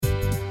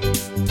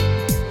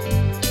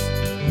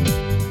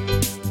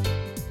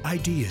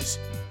ideas,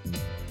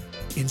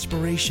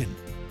 inspiration,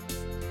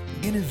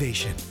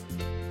 innovation.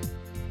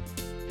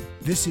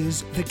 This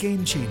is The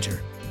Game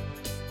Changer.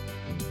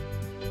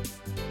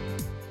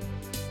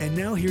 And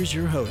now here's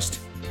your host,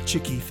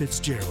 Chicke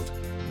Fitzgerald.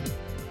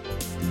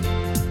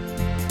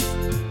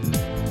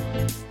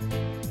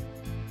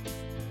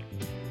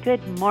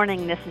 Good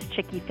morning, this is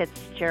Chicke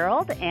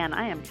Fitzgerald, and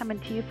I am coming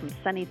to you from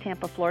sunny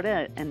Tampa,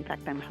 Florida. In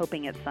fact, I'm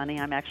hoping it's sunny.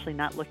 I'm actually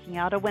not looking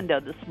out a window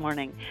this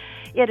morning.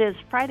 It is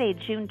Friday,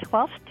 June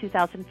 12th,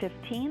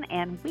 2015,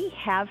 and we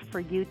have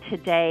for you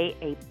today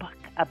a book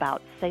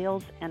about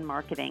sales and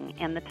marketing.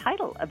 And the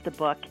title of the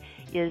book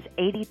is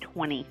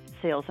 80-20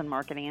 Sales and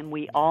Marketing. And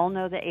we all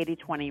know the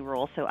 80-20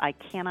 rule, so I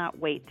cannot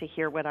wait to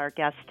hear what our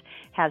guest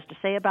has to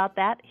say about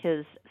that.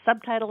 His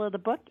subtitle of the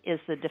book is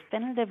The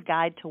Definitive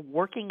Guide to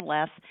Working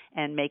Less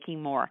and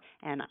Making More.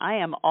 And I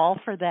am all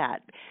for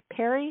that.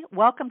 Perry,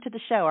 welcome to the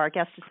show. Our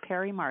guest is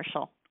Perry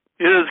Marshall.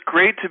 It is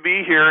great to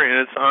be here,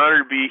 and it's an honor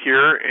to be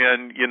here.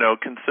 And,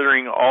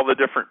 considering all the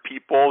different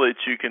people that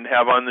you can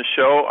have on the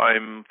show,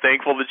 I'm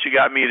thankful that you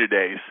got me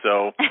today.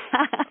 So,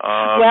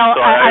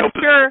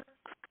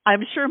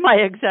 I'm sure my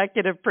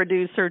executive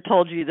producer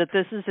told you that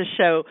this is a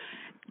show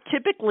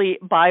typically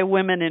by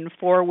women and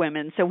for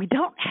women, so we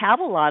don't have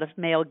a lot of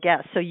male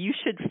guests, so you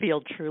should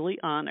feel truly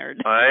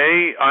honored.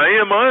 I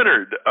am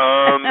honored,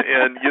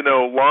 and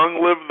long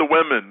live the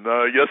women.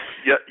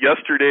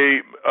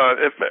 Yesterday,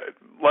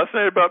 last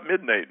night about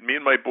midnight, me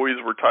and my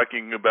boys were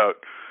talking about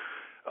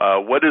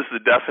what is the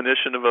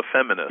definition of a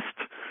feminist.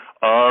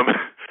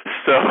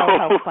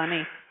 How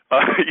funny!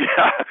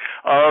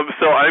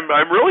 So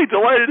I'm really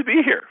delighted to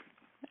be here.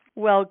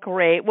 Well,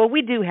 great. Well,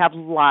 we do have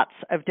lots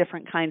of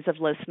different kinds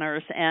of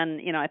listeners, and,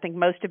 I think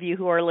most of you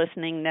who are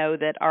listening know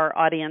that our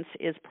audience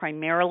is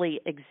primarily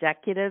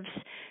executives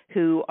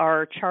who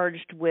are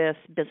charged with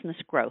business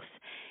growth.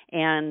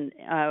 And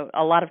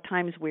a lot of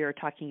times we are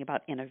talking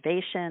about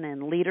innovation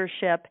and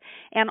leadership,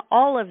 and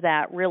all of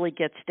that really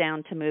gets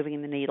down to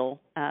moving the needle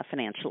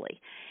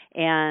financially.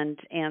 And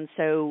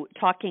so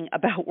talking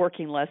about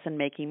working less and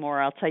making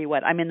more, I'll tell you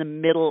what, I'm in the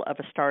middle of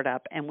a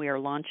startup, and we are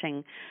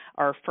launching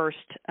our first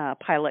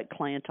pilot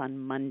client on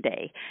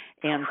Monday.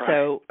 And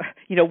so,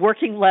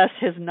 working less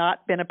has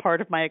not been a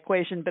part of my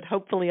equation, but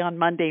hopefully on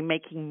Monday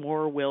making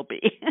more will be.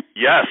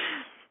 Yes.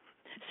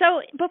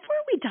 So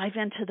before we dive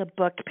into the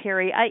book,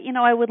 Perry,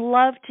 I would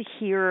love to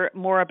hear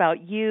more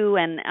about you,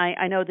 and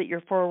I know that your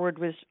foreword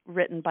was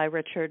written by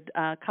Richard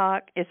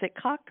Koch. Is it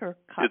Koch or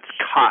Koch? It's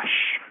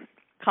Koch.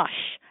 Koch.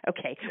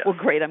 Okay. Yes. Well,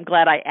 great. I'm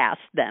glad I asked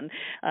then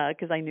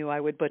because I knew I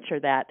would butcher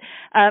that.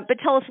 But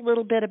tell us a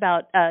little bit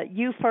about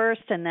you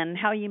first, and then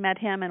how you met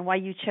him and why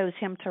you chose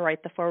him to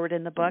write the foreword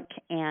in the book,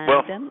 and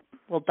then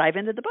we'll dive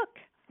into the book.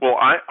 Well,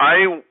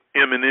 I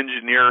am an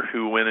engineer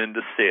who went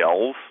into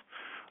sales.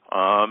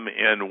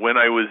 And when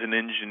I was an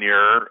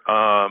engineer,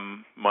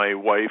 my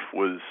wife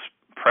was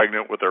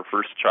pregnant with our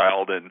first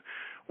child, and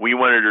we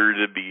wanted her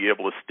to be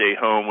able to stay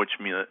home, which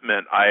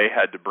meant I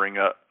had to bring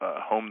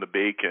home the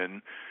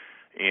bacon.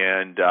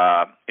 And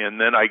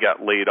then I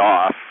got laid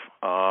off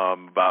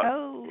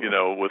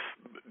with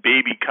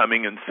baby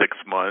coming in 6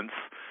 months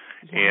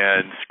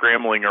and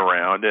scrambling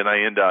around, and I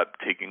ended up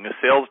taking a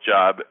sales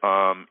job,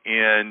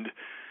 and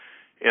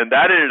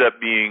that ended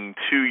up being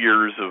 2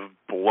 years of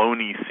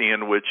bologna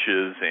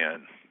sandwiches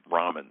and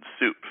ramen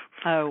soup.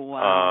 Oh,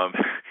 wow.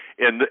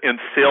 And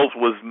sales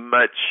was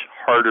much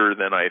harder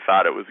than I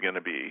thought it was going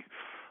to be.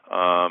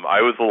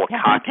 I was a little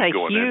cocky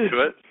going into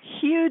it.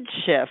 Huge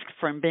shift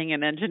from being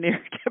an engineer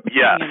to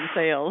being in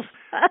sales.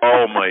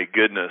 Oh my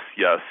goodness,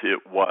 yes,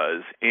 it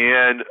was.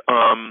 And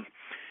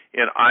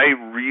I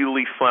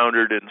really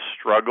floundered and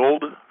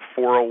struggled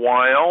for a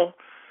while.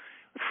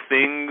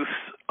 Things,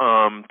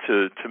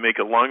 to make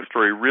a long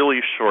story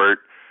really short,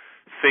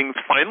 things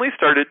finally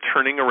started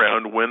turning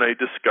around when I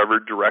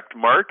discovered direct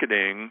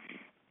marketing,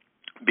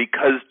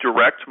 because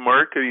direct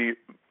marketers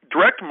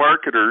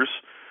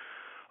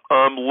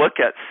look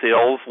at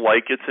sales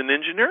like it's an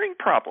engineering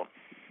problem.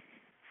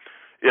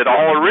 It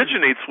all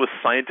originates with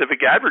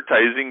Scientific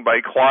Advertising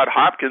by Claude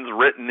Hopkins,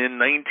 written in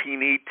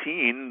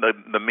 1918,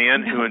 the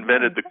man who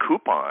invented the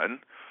coupon.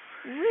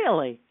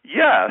 Really?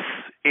 Yes,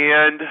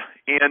 and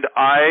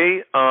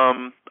I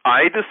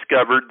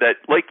discovered that,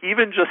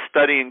 even just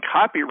studying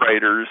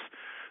copywriters,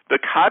 the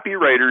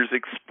copywriters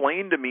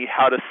explained to me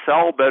how to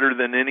sell better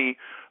than any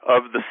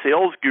of the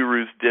sales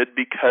gurus did,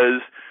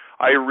 because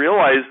I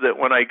realized that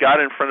when I got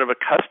in front of a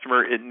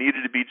customer, it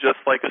needed to be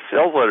just like a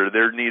sales letter.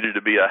 There needed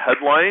to be a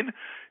headline,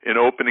 an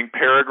opening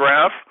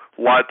paragraph,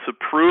 lots of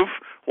proof,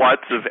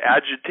 lots of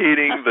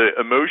agitating the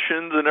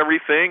emotions and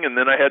everything, and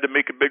then I had to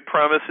make a big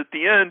promise at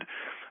the end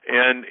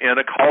and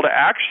a call to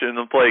action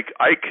of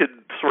I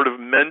could sort of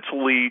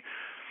mentally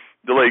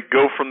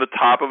go from the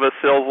top of a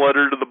sales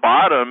letter to the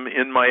bottom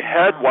in my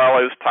head while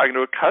I was talking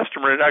to a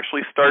customer, and it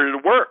actually started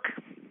to work.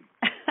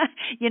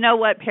 You know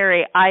what,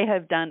 Perry? I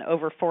have done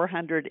over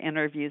 400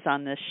 interviews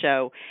on this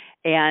show,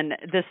 and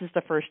this is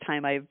the first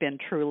time I've been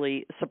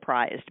truly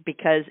surprised,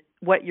 because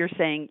what you're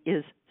saying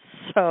is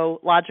so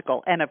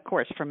logical, and of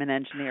course from an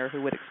engineer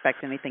who would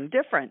expect anything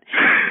different.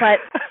 But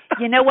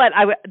you know what?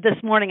 This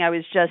morning I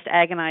was just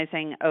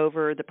agonizing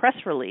over the press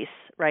release,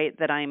 right,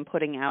 that I'm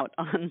putting out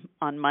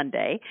on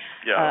Monday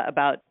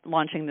about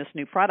launching this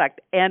new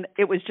product, and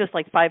it was just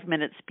like 5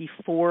 minutes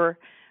before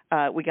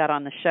we got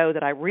on the show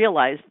that I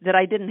realized that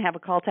I didn't have a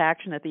call to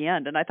action at the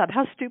end. And I thought,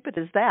 how stupid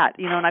is that?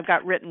 And I've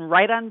got written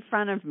right on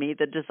front of me,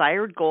 the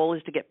desired goal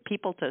is to get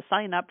people to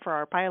sign up for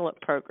our pilot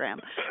program,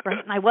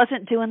 right? And I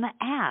wasn't doing the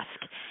ask.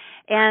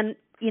 And,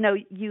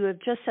 you have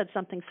just said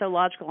something so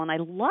logical, and I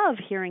love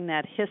hearing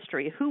that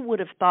history. Who would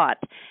have thought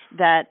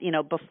that,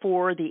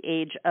 before the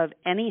age of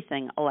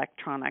anything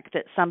electronic,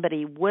 that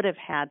somebody would have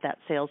had that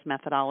sales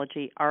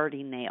methodology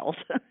already nailed?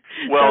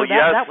 Well, so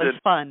that was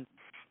fun.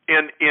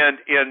 And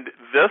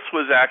this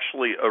was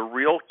actually a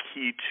real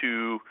key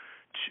to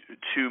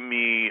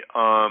me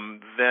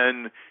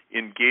then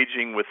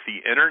engaging with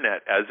the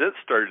internet as it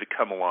started to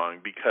come along,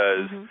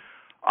 because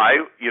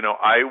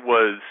I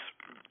was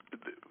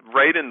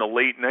right in the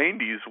late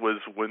 90s was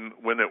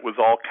when it was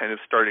all kind of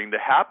starting to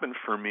happen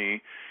for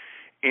me,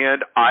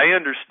 and I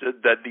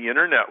understood that the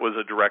internet was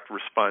a direct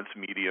response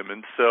medium.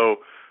 And so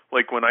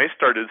like when I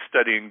started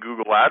studying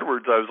Google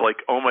AdWords, I was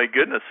like, oh my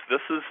goodness, this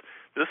is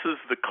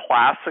the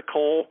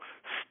classical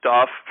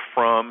stuff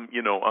from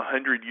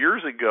 100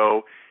 years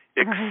ago,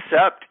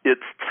 except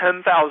it's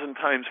 10,000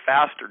 times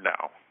faster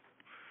now.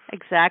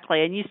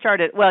 Exactly. And you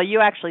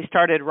actually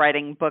started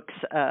writing books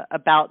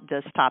about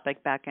this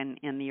topic back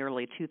in the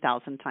early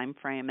 2000 time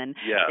frame. And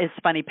it's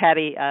funny,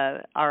 Patty,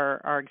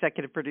 our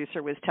executive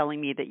producer, was telling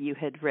me that you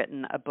had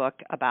written a book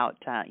about,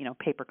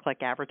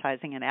 pay-per-click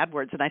advertising and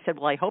AdWords. And I said,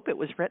 well, I hope it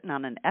was written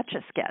on an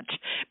Etch-a-Sketch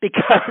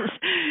because,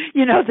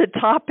 the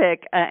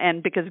topic,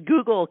 and because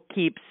Google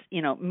keeps,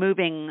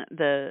 moving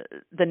the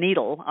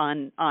needle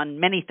on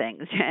many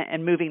things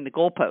and moving the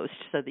goalpost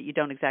so that you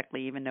don't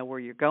exactly even know where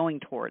you're going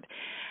toward.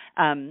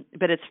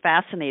 But it's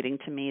fascinating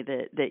to me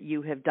that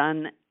you have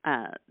done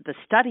the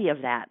study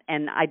of that,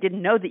 and I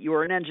didn't know that you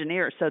were an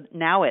engineer, so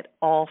now it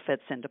all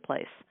fits into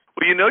place.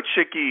 Well,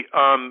 Chicke,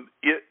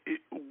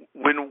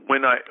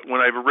 when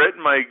I've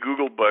written my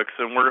Google books,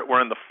 and we're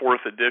on the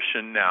 4th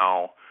edition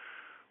now,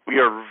 we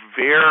are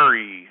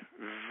very,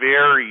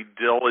 very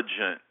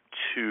diligent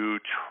to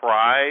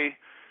try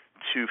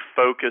to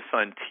focus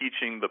on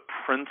teaching the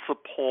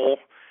principle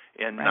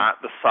and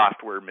not the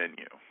software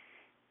menu.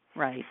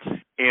 Right.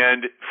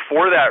 And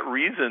for that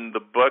reason, the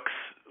books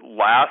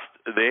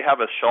they have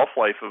a shelf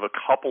life of a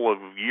couple of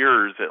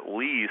years at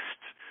least,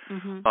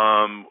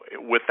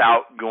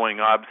 without going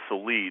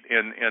obsolete.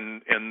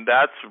 And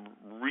that's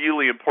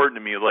really important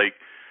to me. Like,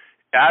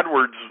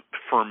 AdWords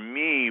for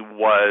me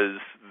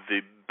was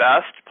the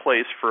best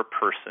place for a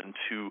person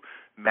to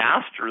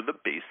master the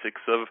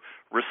basics of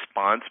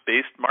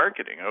response-based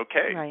marketing.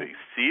 Okay, They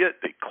see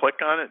it, they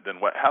click on it, then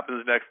what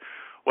happens next?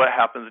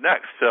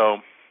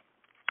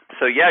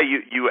 So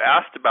you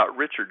asked about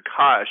Richard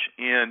Koch,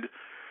 and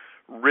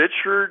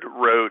Richard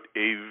wrote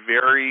a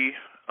very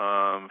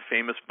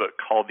famous book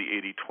called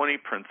The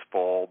 80-20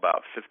 Principle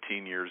about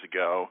 15 years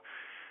ago,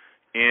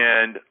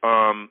 and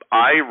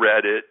I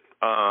read it,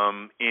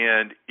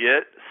 and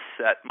it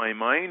set my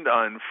mind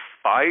on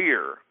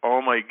fire.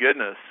 Oh my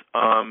goodness!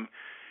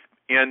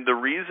 And the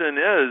reason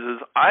is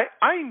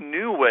I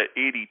knew what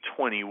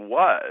 80-20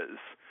 was,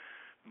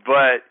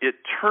 but it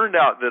turned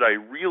out that I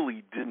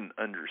really didn't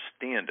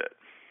understand it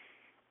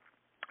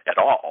at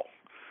all.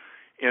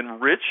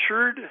 And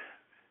Richard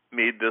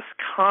made this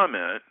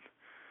comment,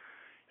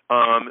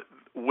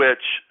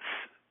 which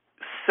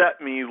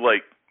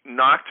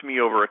knocked me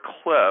over a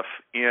cliff,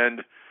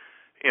 and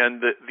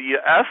the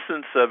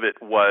essence of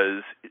it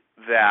was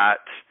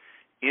that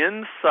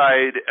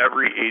inside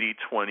every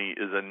 80-20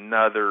 is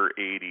another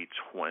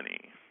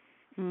 80-20.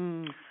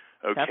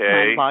 Okay. That's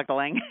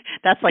mind-boggling.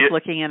 That's like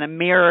looking in a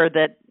mirror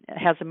that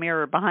has a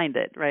mirror behind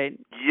it, right?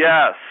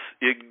 Yes,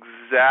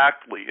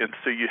 exactly. And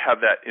so you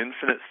have that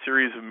infinite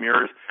series of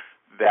mirrors.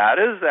 That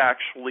is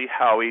actually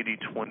how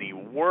 80-20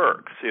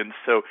 works. And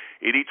so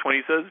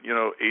 80-20 says,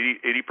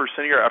 80%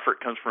 of your effort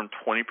comes from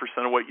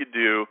 20% of what you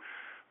do.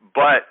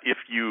 But if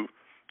you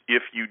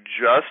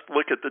just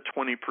look at the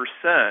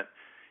 20%,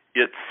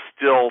 it's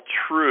still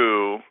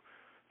true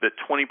that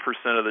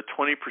 20% of the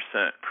 20%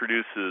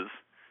 produces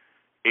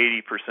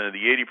 80% of the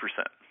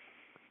 80%.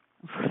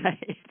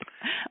 Right.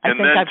 I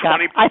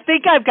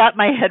think I've got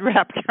my head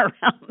wrapped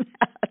around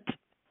that.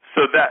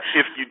 So that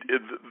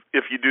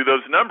if you do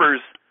those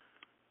numbers,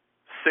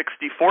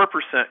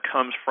 64%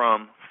 comes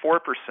from 4%.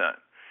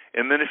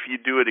 And then if you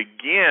do it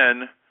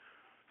again,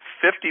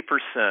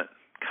 50%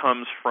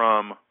 comes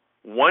from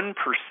 1%.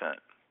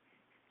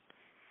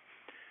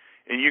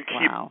 And you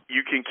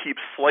can keep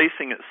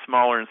slicing it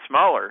smaller and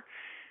smaller.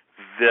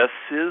 This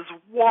is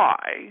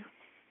why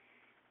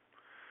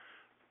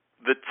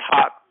the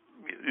top,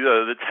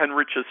 the 10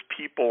 richest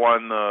people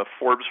on the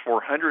Forbes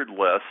 400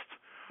 list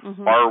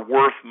are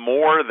worth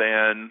more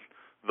than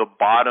the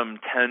bottom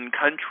 10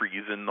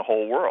 countries in the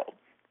whole world.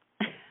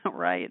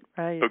 Right.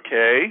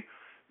 Okay?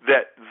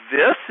 That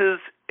this is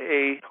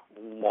a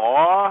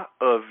law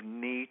of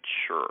nature.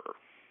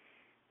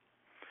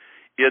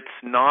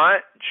 it's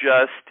not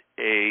just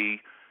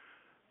a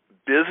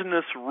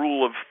business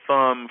rule of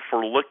thumb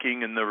for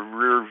looking in the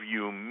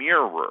rearview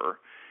mirror.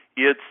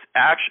 It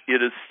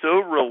is so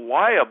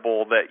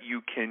reliable that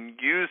you can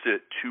use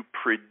it to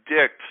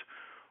predict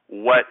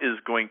what is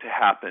going to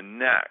happen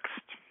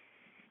next.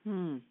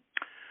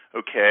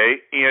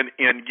 Okay,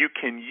 and you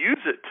can use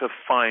it to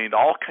find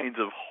all kinds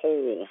of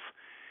holes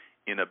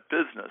in a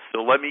business.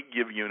 So let me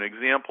give you an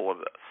example of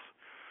this.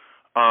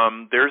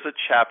 There's a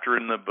chapter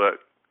in the book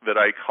that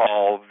I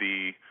call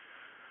the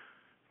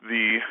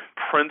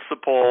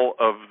principle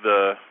of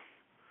the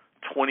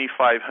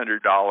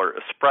 $2,500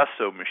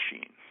 espresso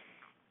machine.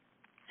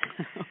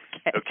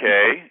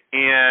 Okay,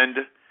 and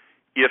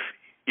if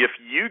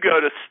you go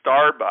to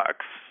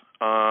Starbucks,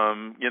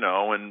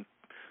 and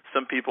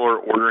some people are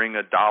ordering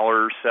a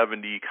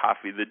 $1.70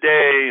 coffee of the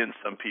day, and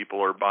some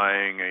people are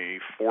buying a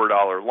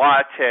 $4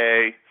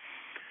 latte,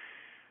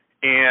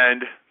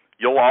 and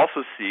you'll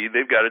also see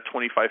they've got a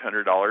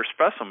 $2,500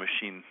 espresso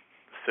machine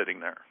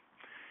sitting there.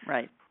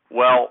 Right.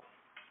 Well,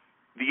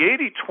 the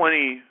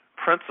 80-20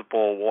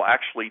 principle will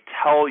actually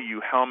tell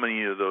you how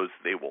many of those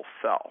they will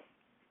sell.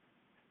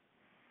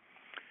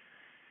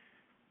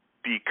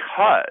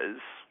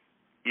 Because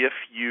if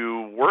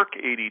you work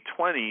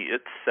 80-20,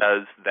 it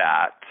says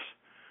that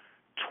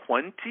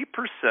 20%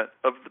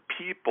 of the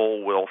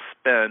people will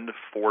spend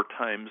 4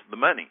 times the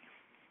money.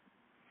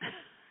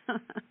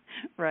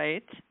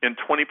 Right. And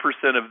 20%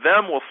 of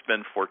them will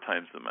spend 4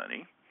 times the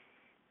money.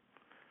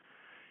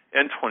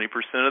 And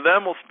 20% of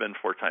them will spend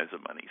 4 times the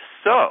money.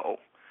 So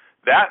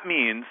that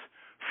means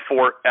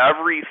for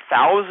every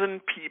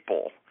 1,000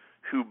 people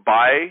who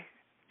buy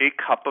a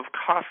cup of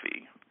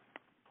coffee,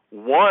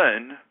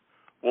 1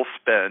 will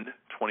spend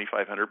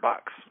 $2,500.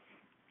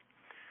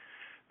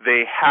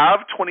 They have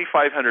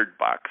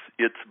 $2,500.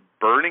 It's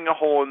burning a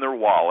hole in their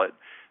wallet.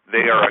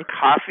 They are a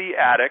coffee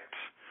addict,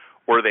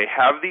 or they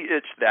have the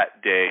itch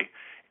that day,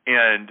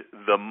 and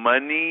the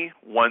money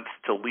wants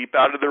to leap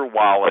out of their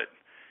wallet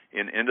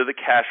and into the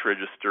cash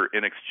register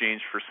in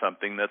exchange for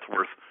something that's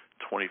worth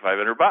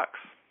 $2,500.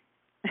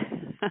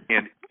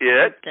 And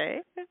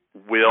it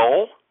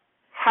will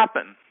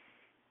happen.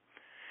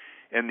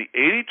 And the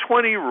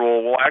 80-20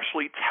 rule will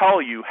actually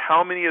tell you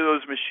how many of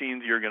those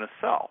machines you're going to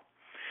sell.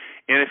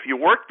 And if you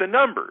work the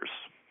numbers,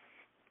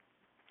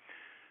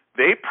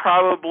 they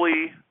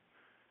probably,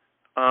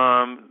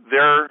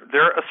 their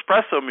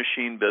espresso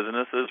machine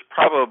business is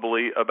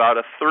probably about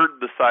a third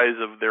the size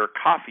of their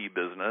coffee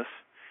business,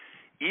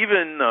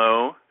 even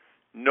though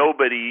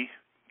nobody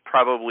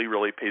probably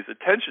really pays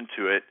attention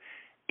to it.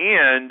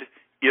 And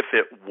if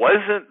it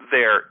wasn't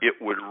there,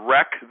 it would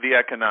wreck the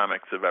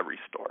economics of every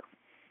store.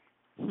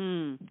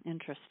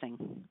 Interesting.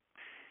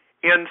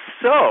 And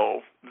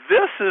so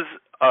this is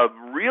a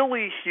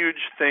really huge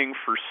thing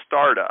for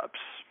startups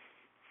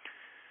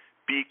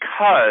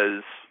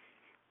because,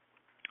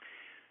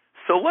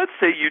 so let's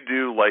say you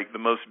do like the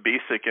most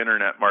basic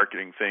internet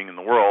marketing thing in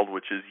the world,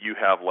 which is you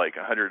have like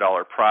a $100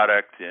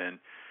 product and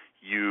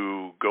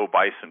you go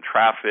buy some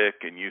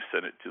traffic and you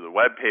send it to the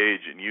web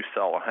page and you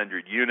sell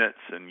 100 units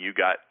and you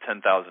got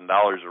 $10,000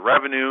 of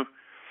revenue.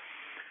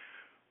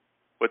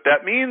 What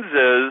that means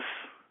is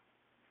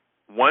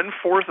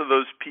 1/5 of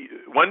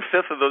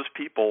those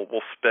people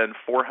will spend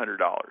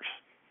 $400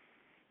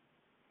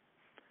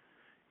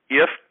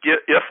 if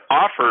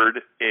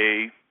offered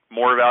a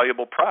more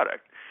valuable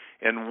product,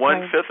 and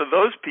 1/5 of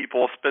those people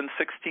will spend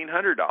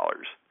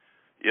 $1,600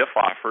 if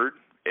offered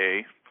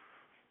a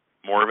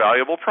more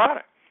valuable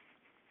product.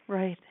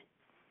 Right.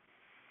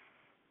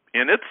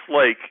 And it's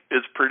like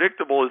as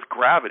predictable as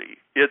gravity.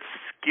 It's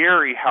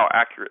scary how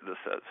accurate this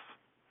is.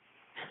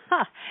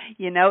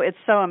 It's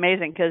so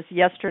amazing because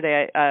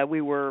yesterday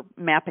we were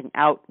mapping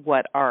out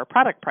what our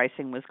product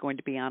pricing was going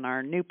to be on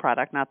our new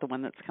product, not the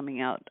one that's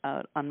coming out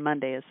on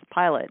Monday as a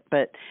pilot.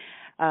 But,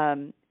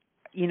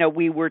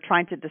 we were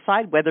trying to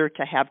decide whether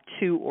to have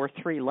 2 or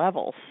 3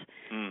 levels.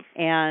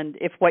 And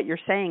if what you're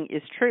saying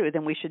is true,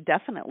 then we should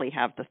definitely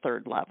have the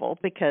 3rd level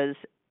because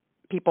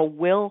people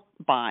will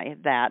buy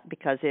that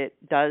because it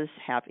does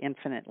have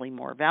infinitely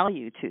more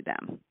value to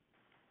them.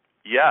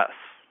 Yes.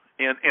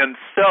 And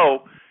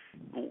so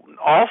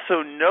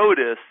also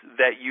notice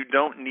that you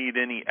don't need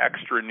any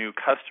extra new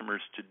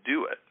customers to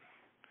do it.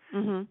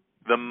 Mm-hmm.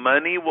 The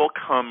money will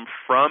come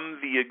from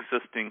the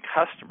existing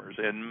customers,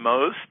 and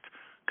most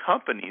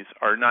companies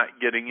are not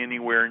getting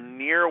anywhere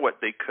near what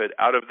they could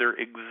out of their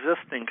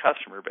existing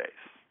customer base.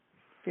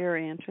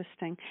 Very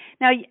interesting.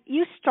 Now,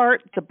 you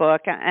start the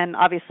book, and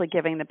obviously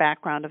giving the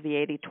background of the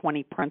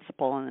 80-20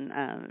 principle,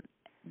 and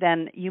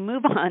then you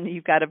move on.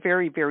 You've got a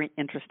very, very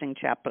interesting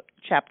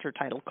chapter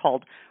title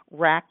called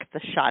Rack the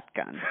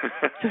Shotgun.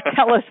 So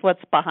tell us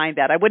what's behind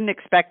that. I wouldn't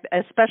expect,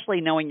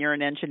 especially knowing you're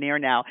an engineer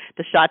now,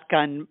 the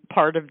shotgun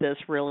part of this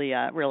really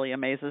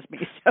amazes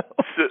me.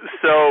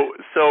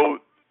 So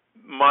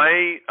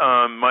my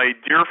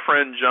dear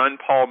friend John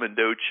Paul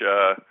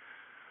Mendoza,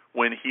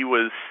 when he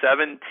was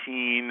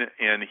 17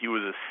 and he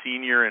was a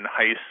senior in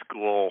high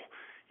school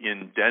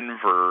in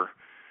Denver,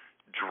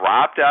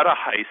 dropped out of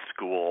high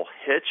school,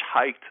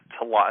 hitchhiked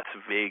to Las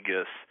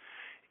Vegas,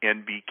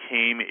 and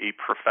became a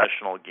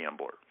professional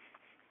gambler.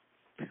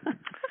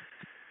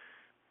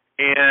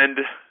 And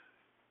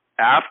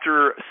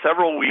after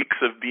several weeks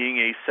of being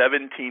a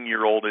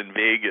 17-year-old in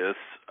Vegas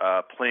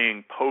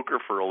playing poker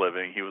for a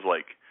living, he was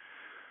like,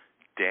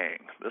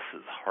 dang, this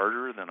is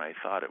harder than I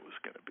thought it was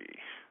going to be.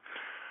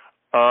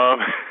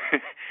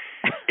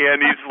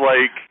 And he's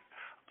like,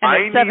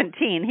 and at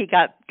 17, he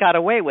got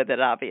away with it,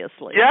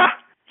 obviously. Yeah,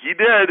 he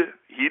did.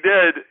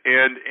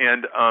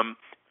 And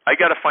I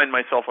got to find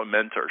myself a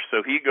mentor.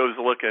 So he goes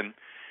looking,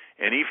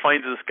 and he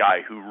finds this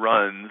guy who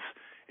runs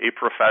a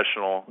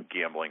professional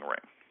gambling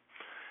ring.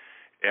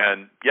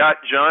 And yeah,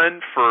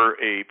 John, for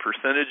a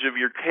percentage of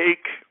your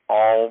take,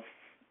 I'll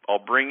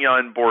bring you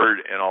on board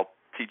and I'll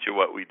teach you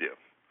what we do.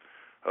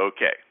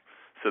 Okay.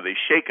 So they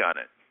shake on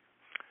it.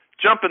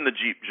 Jump in the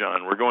Jeep,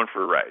 John. We're going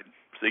for a ride.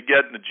 So they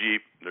get in the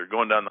Jeep. They're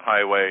going down the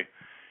highway.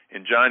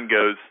 And John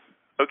goes,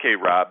 okay,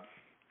 Rob,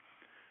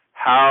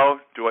 how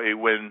do I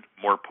win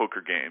more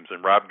poker games?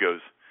 And Rob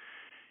goes,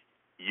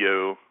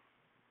 you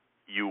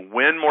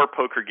win more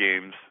poker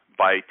games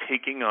by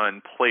taking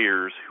on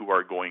players who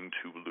are going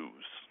to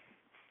lose.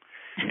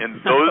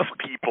 And those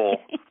people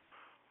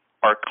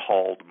are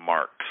called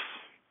marks.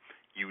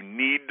 You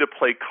need to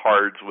play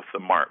cards with the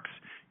marks.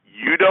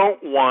 You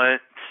don't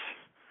want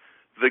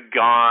the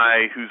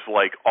guy who's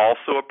like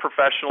also a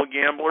professional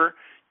gambler.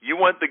 You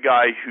want the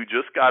guy who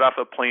just got off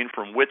a plane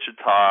from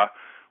Wichita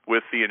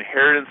with the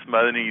inheritance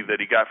money that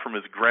he got from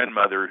his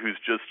grandmother, who's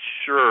just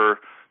sure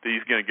that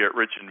he's going to get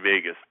rich in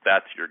Vegas.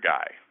 That's your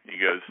guy. He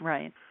goes,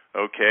 right.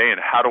 Okay, and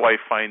how do I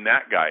find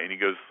that guy? And he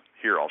goes,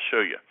 here, I'll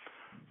show you.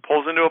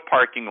 Pulls into a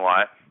parking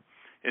lot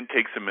and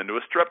takes him into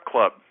a strip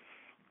club.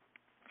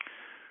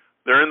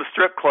 They're in the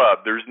strip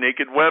club. There's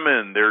naked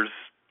women. There's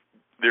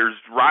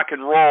rock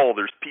and roll.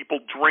 There's people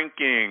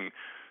drinking,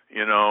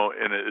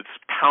 and it's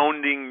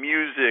pounding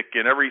music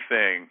and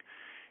everything.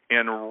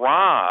 And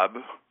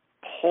Rob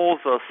pulls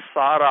a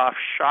sawed-off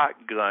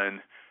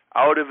shotgun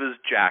out of his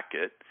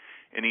jacket,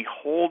 and he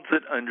holds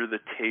it under the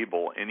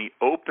table, and he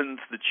opens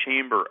the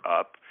chamber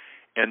up,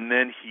 and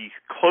then he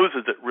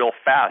closes it real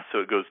fast so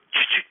it goes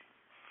ch-ch.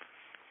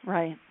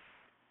 Right.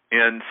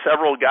 And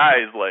several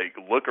guys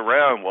look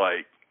around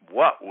like,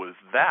 what was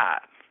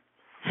that?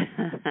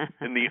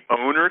 And the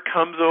owner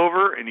comes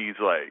over and he's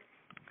like,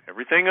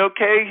 everything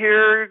okay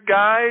here,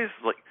 guys?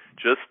 Like,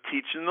 just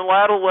teaching the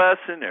lad a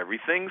lesson.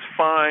 Everything's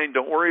fine.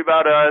 Don't worry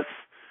about us.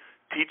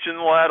 Teaching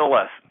the lad a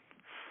lesson.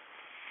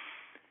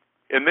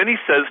 And then he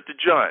says to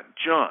John,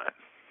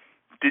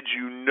 did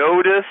you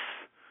notice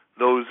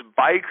those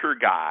biker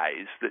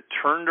guys that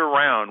turned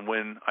around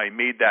when I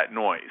made that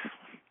noise?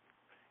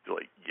 He's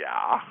like,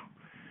 yeah.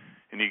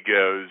 And he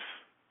goes,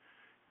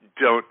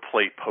 don't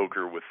play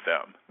poker with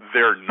them.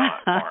 They're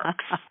not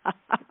marks.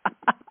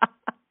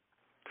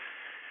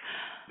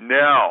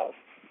 Now,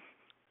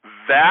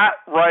 that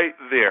right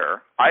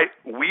there,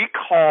 we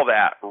call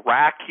that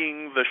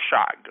racking the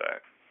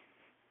shotgun.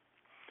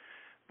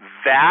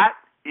 That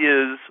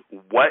is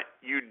what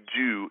you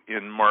do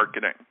in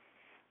marketing.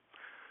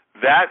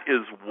 That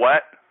is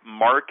what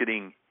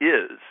marketing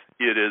is.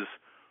 It is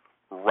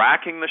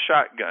racking the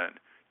shotgun.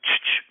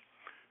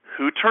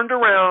 Who turned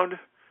around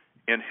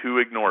and who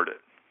ignored it?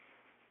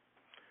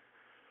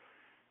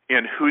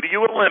 And who do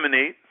you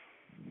eliminate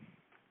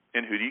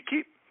and who do you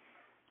keep?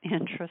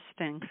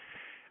 Interesting.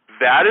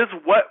 That is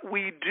what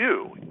we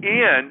do.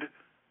 And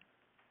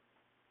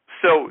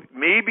so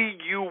maybe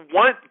you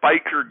want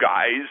biker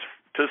guys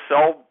to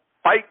sell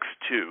bikes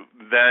to.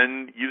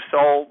 Then you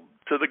sell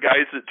to the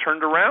guys that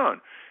turned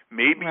around.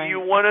 Maybe you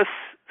want to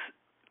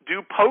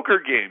do poker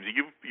games.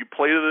 You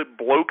play to the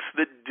blokes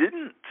that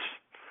didn't.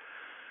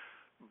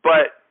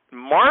 But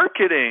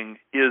marketing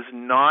is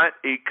not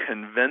a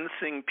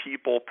convincing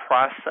people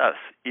process.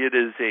 It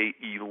is a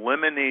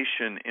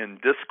elimination and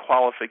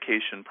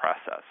disqualification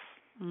process.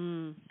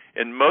 Mm.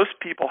 And most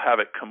people have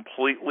it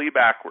completely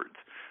backwards.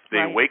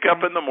 They wake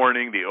up in the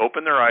morning, they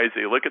open their eyes,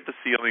 they look at the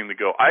ceiling, they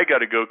go, I got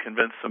to go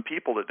convince some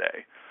people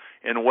today.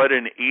 And what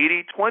an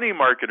 80-20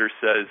 marketer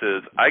says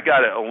is, I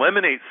got to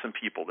eliminate some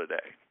people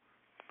today.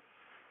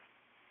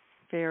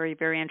 Very,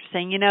 very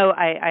interesting.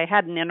 I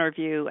had an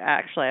interview,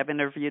 actually, I've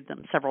interviewed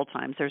them several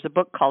times. There's a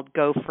book called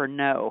Go for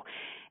No,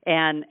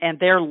 and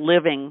they're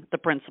living the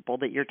principle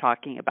that you're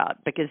talking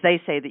about, because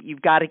they say that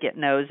you've got to get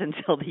no's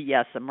until the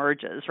yes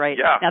emerges, right?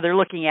 Yeah. Now, they're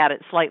looking at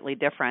it slightly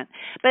different.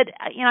 But,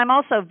 I'm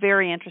also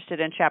very interested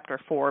in Chapter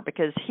 4,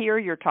 because here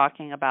you're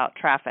talking about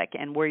traffic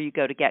and where you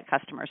go to get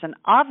customers. And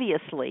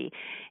obviously,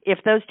 if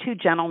those two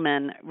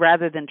gentlemen,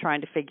 rather than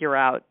trying to figure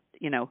out,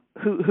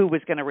 who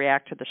was going to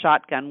react to the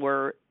shotgun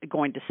were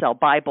going to sell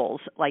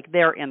Bibles,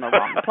 they're in the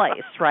wrong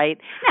place, right?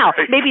 Now,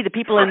 maybe the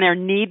people in there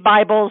need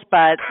Bibles,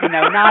 but,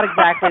 not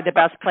exactly the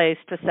best place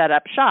to set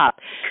up shop.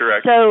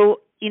 Correct. So,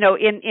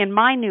 in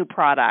my new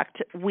product,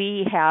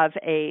 we have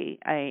a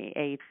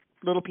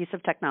little piece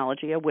of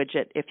technology, a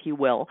widget, if you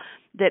will,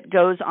 that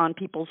goes on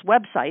people's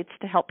websites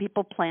to help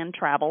people plan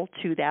travel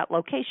to that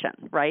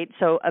location, right?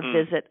 So a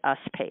Visit Us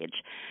page.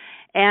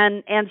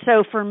 And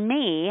so for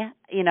me,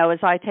 as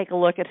I take a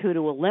look at who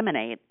to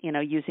eliminate,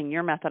 using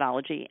your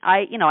methodology,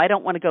 I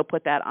don't want to go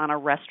put that on a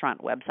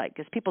restaurant website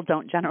because people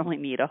don't generally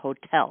need a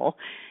hotel,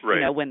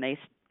 right. When they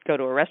go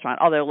to a restaurant.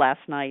 Although last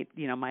night,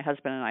 my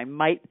husband and I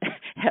might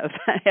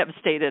have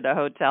stayed at a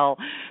hotel,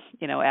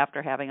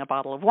 after having a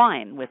bottle of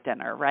wine with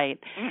dinner, right?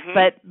 Mm-hmm.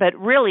 But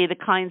really, the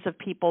kinds of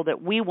people that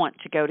we want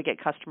to go to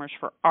get customers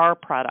for our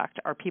product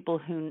are people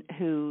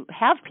who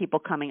have people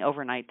coming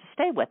overnight to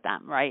stay with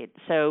them, right?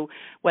 So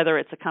whether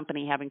it's a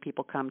company having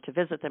people come to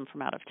visit them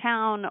from out of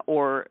town,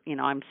 or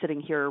I'm sitting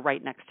here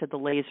right next to the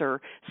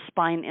Laser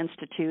Spine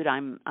Institute.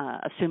 I'm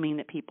assuming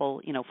that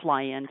people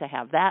fly in to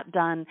have that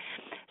done.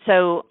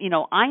 So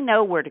I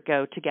know where to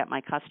go to get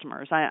my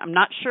customers. I'm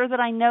not sure that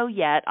I know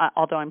yet,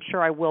 although I'm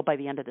sure I will by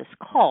the end of this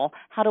call,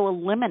 how to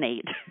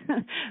eliminate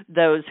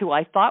those who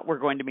I thought were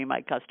going to be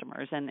my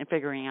customers and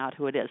figuring out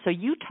who it is. So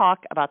you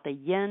talk about the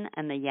yin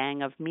and the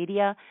yang of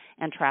media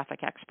and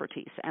traffic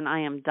expertise, and I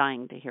am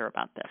dying to hear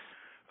about this.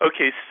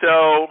 Okay,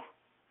 so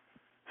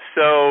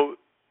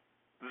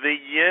the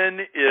yin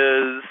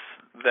is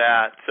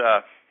that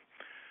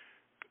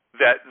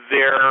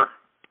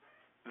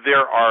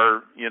there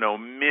are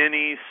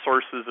many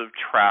sources of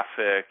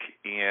traffic,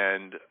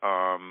 and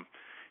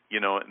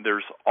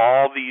there's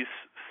all these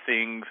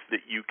things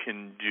that you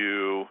can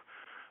do.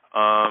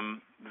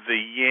 The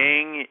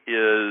yang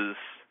is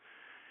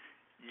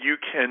you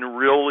can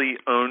really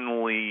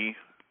only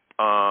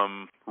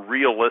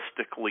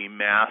realistically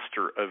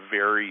master a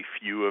very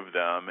few of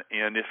them,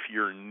 and if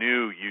you're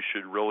new, you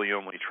should really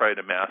only try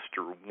to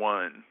master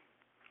one.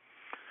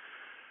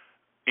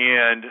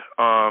 And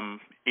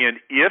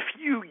if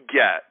you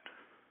get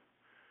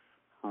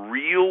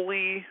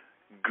really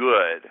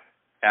good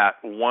at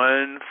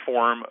one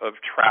form of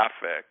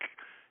traffic,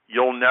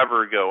 you'll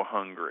never go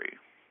hungry.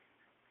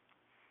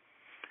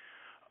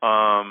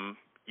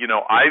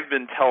 I've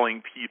been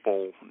telling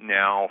people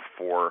now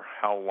for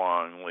how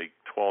long, like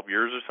 12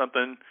 years or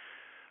something,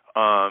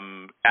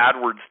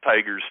 AdWords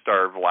tigers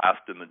starve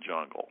last in the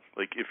jungle.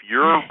 Like, if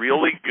you're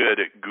really good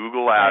at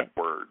Google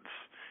AdWords,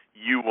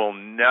 you will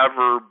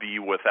never be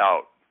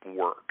without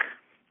work.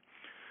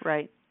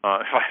 Right.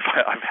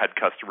 I've had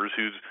customers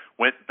who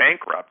went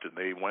bankrupt, and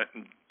they went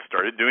and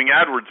started doing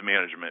AdWords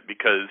management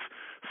because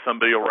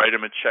somebody will write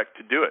them a check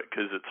to do it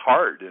because it's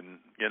hard, and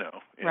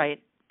Right.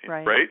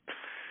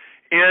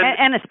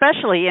 And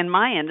especially in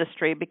my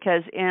industry,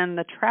 because in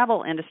the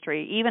travel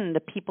industry, even the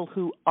people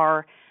who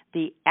are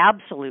the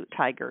absolute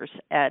tigers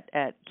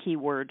at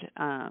keyword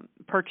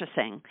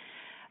purchasing,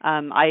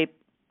 I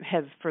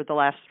have for the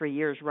last 3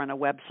 years run a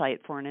website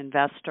for an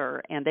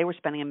investor, and they were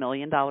spending $1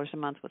 million a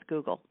month with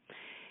Google.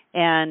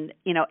 And,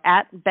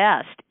 at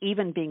best,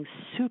 even being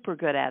super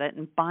good at it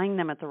and buying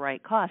them at the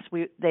right cost,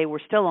 they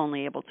were still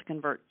only able to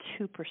convert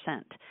 2%,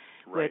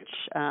 which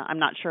I'm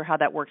not sure how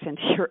that works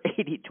into your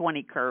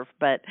 80-20 curve.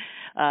 But,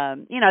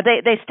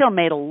 they still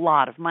made a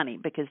lot of money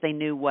because they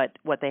knew what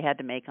they had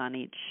to make on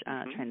each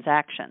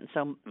transaction.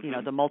 So,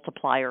 the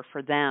multiplier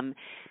for them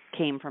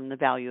came from the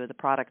value of the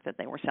product that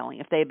they were selling.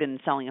 If they had been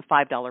selling a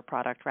 $5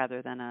 product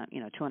rather than a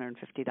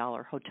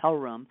 $250 hotel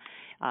room,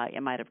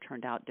 it might have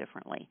turned out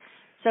differently.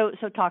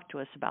 So talk to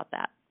us about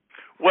that.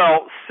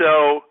 Well,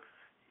 so,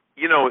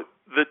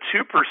 the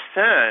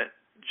 2%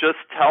 just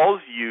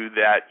tells you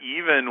that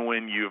even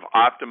when you've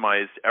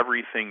optimized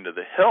everything to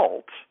the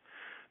hilt,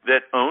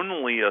 that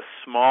only a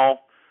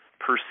small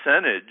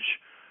percentage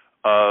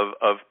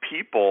of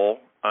people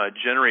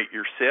generate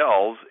your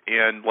sales.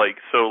 And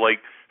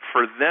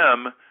for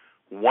them,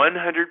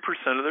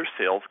 100% of their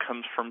sales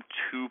comes from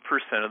 2%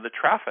 of the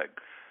traffic.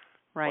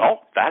 Right.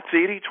 Well, that's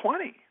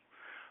 80-20.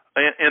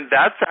 And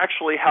that's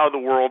actually how the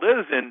world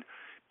is. And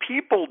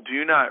people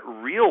do not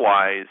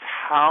realize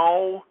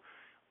how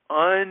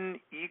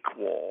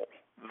unequal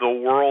the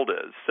world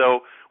is. So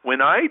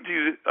when I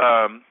do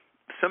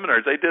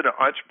seminars, I did an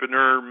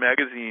Entrepreneur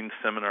Magazine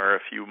seminar a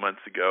few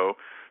months ago.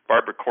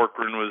 Barbara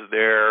Corcoran was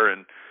there,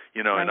 and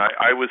and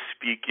I was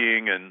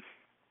speaking, and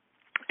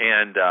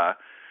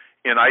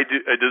I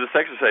did this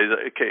exercise.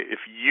 Okay, if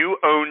you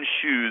own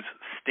shoes,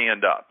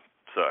 stand up.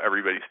 So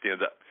everybody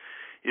stands up.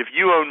 If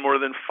you own more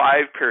than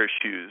 5 pair of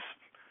shoes,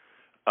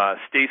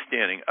 stay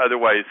standing.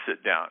 Otherwise,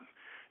 sit down.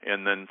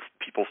 And then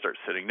people start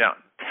sitting down.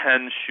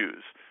 10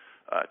 shoes,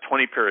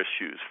 20 pair of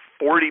shoes,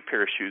 40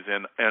 pair of shoes,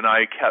 and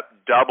I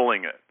kept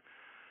doubling it.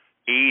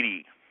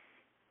 80,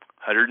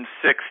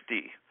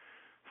 160,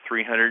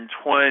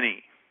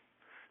 320,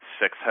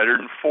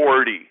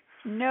 640.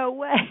 No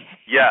way.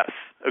 Yes.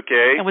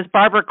 Okay. And was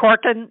Barbara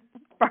Corcoran?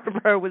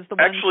 Barbara was the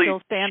one Actually,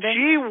 still standing?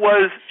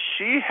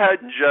 She had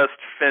just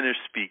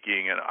finished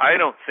speaking, and I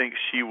don't think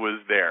she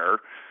was there,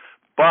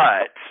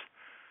 but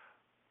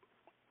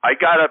I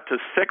got up to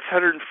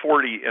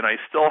 640, and I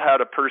still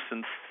had a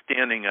person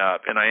standing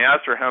up, and I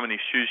asked her how many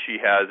shoes she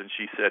has, and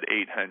she said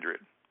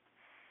 800.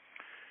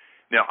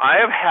 Now,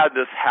 I have had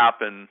this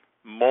happen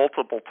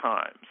multiple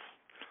times,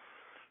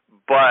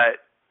 but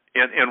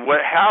and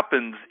what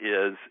happens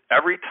is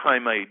every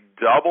time I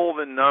double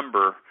the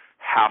number,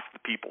 half the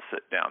people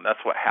sit down. That's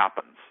what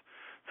happens.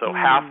 So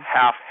half,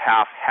 half,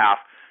 half, half,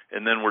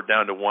 and then we're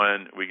down to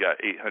one. We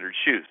got 800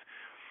 shoes.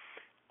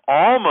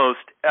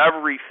 Almost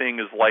everything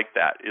is like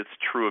that. It's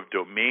true of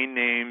domain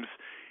names.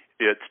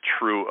 It's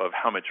true of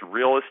how much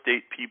real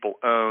estate people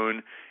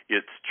own.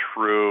 It's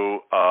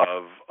true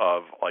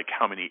of like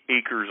how many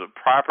acres of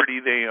property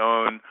they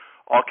own,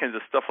 all kinds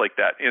of stuff like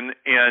that. And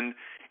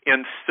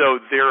so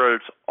there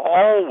is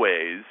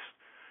always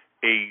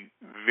a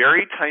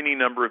very tiny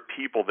number of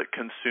people that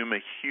consume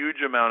a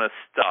huge amount of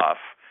stuff,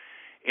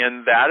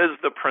 and that is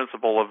the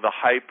principle of the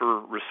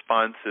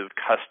hyper-responsive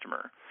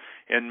customer.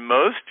 And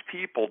most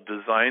people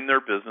design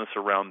their business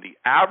around the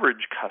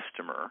average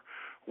customer,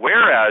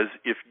 whereas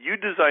if you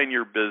design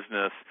your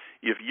business,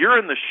 if you're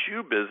in the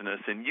shoe business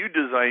and you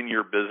design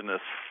your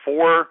business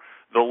for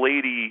the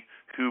lady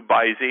who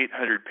buys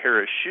 800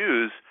 pair of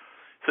shoes,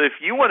 so if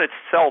you want to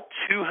sell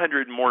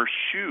 200 more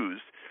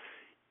shoes,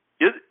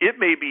 it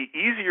may be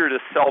easier to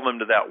sell them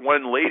to that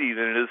one lady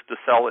than it is to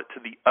sell it to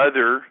the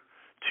other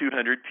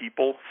 200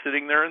 people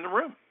sitting there in the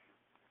room.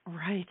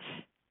 Right.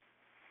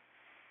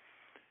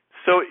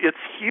 So it's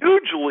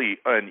hugely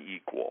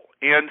unequal.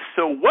 And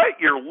so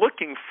what you're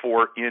looking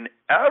for in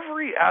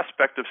every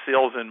aspect of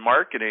sales and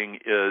marketing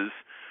is,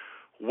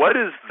 what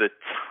is the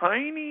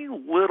tiny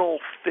little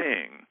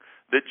thing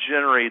that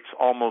generates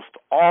almost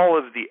all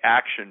of the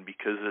action,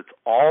 because it's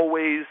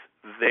always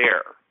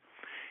there.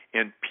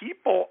 And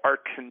people are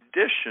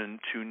conditioned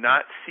to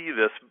not see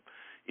this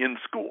in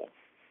school.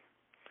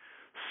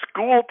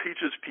 School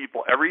teaches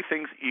people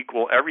everything's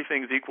equal,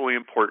 everything's equally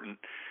important.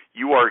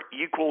 You are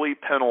equally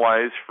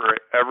penalized for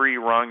every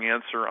wrong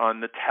answer on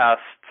the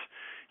test.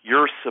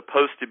 You're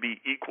supposed to be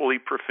equally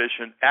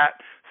proficient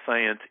at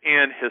science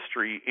and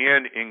history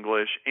and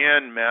English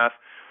and math.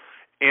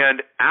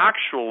 And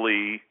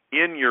actually,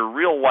 in your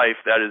real life,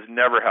 that is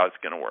never how it's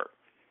going to work.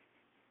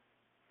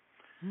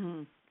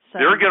 So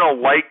they're going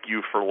to like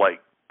you for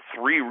like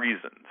 3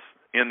 reasons,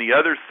 and the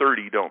other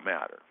 30 don't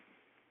matter.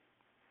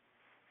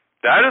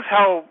 That is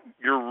how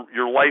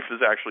your life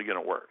is actually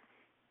going to work.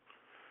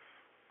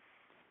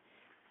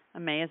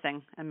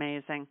 Amazing.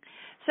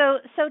 So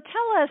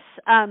tell us,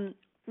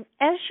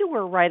 as you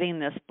were writing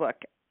this book,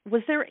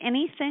 was there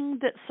anything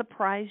that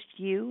surprised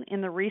you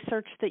in the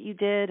research that you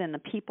did and the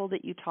people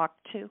that you talked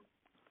to?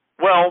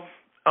 Well,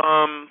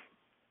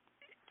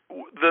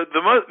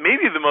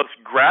 maybe the most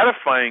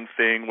gratifying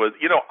thing was,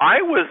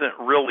 I wasn't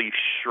really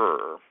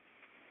sure.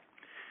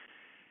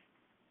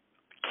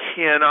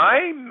 Can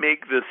I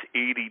make this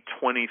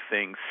 80-20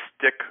 thing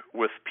stick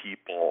with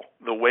people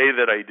the way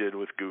that I did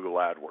with Google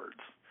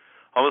AdWords?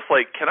 I was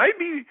like, can I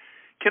be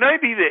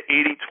the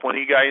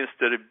 80-20 guy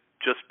instead of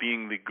just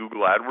being the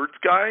Google AdWords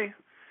guy?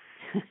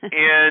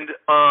 And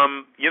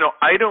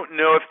I don't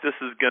know if this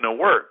is going to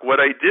work. What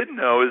I did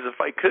know is if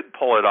I could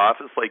pull it off,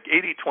 it's like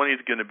 80-20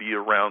 is going to be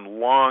around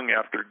long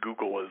after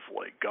Google has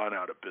like gone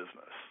out of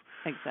business.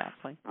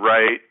 Exactly.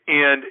 Right.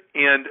 And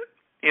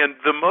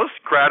the most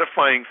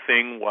gratifying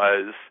thing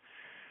was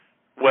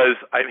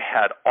I've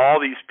had all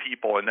these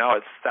people, and now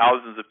it's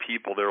thousands of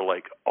people. They're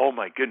like, oh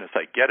my goodness,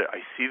 I get it. I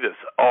see this.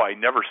 Oh, I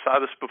never saw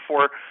this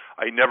before.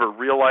 I never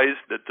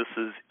realized that this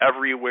is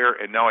everywhere,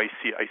 and now I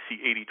see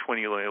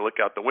 80-20 when I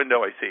look out the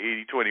window. I say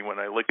 80-20 when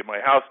I look at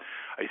my house.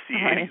 I see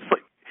 80.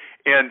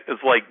 And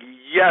it's like,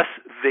 yes,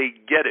 they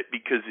get it,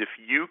 because if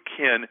you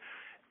can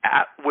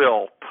at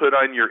will put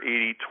on your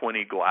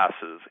 80-20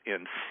 glasses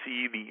and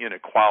see the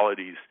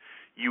inequalities,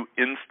 you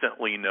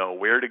instantly know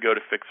where to go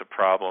to fix a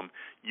problem.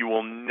 You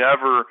will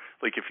never,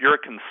 like if you're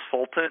a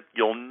consultant,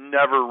 you'll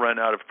never run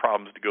out of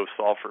problems to go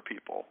solve for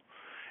people.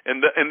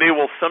 And they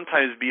will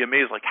sometimes be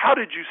amazed, like, how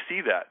did you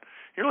see that?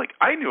 You're like,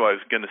 I knew I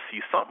was going to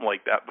see something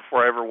like that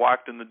before I ever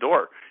walked in the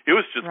door. It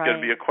was just going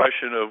to be a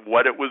question of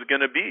what it was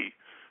going to be.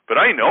 But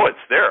I know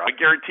it's there. I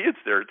guarantee it's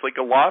there. It's like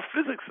a law of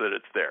physics that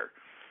it's there.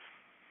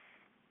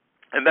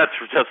 And that's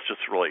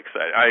just really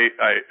exciting.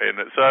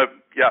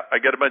 I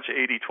got a bunch of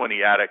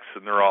 80-20 addicts,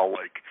 and they're all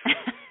like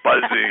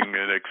buzzing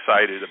and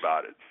excited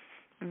about it.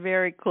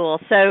 Very cool.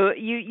 So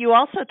you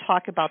also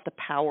talk about the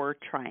power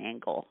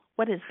triangle.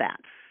 What is that?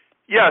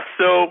 Yeah,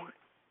 so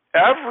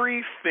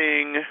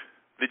everything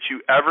that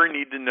you ever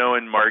need to know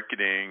in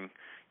marketing,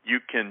 you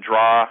can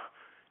draw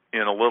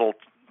in a little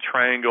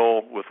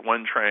triangle with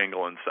one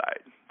triangle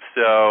inside.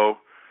 So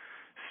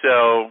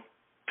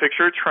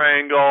picture a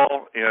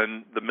triangle,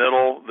 and the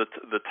middle,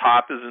 the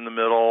top is in the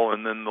middle,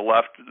 and then the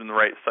left and the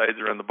right sides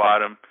are on the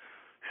bottom.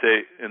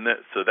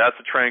 So that's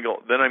a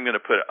triangle. Then I'm going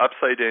to put an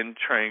upside-down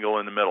triangle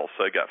in the middle.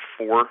 So I got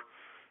 4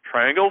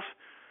 triangles,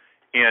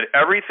 and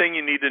everything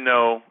you need to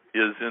know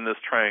is in this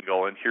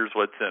triangle, and here's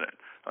what's in it.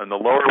 On the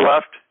lower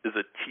left is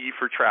a T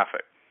for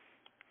traffic.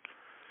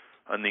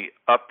 On the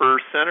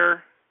upper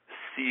center,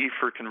 C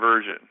for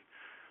conversion.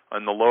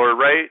 On the lower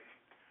right,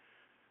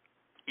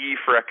 E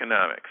for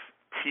economics.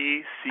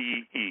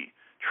 TCE,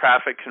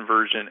 traffic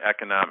conversion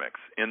economics.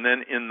 And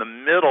then in the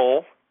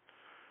middle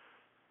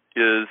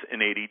is an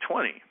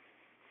 80-20.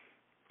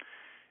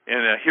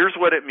 And here's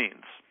what it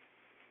means.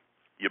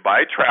 You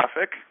buy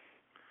traffic,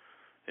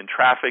 and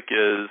traffic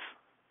is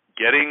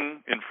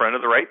getting in front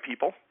of the right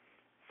people.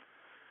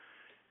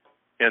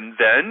 And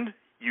then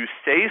you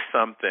say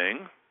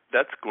something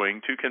that's going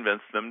to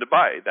convince them to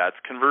buy. That's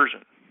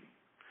conversion.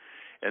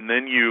 And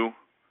then you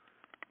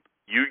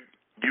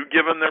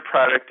give them their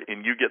product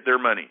and you get their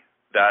money.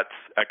 That's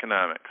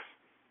economics.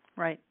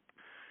 Right.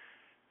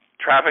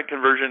 Traffic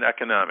conversion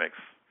economics.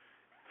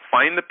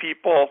 Find the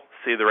people,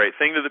 say the right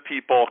thing to the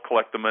people,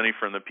 collect the money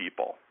from the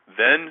people.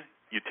 Then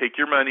you take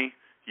your money,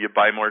 you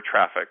buy more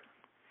traffic,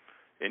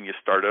 and you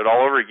start it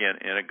all over again,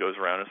 and it goes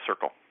around in a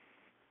circle.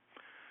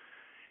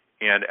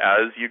 And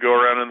as you go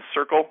around in the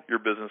circle, your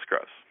business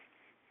grows.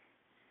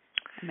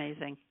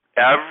 Amazing.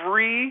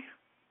 Every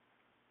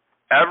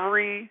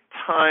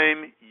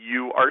time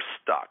you are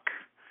stuck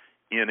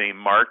in a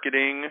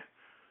marketing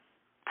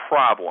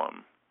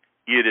problem,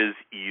 it is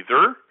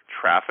either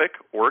traffic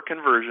or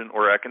conversion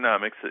or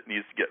economics that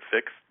needs to get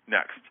fixed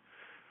next.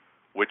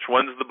 Which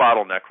one's the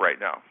bottleneck right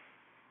now?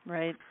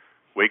 Right.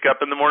 Wake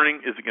up in the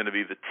morning, is it going to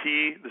be the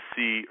T, the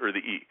C, or the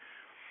E?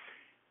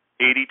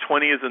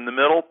 80-20 is in the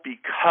middle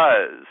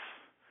because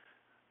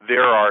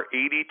there are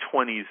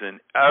 80-20s in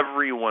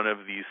every one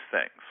of these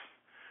things.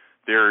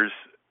 There's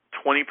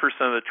 20%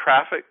 of the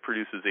traffic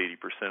produces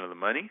 80% of the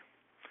money.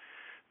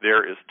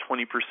 There is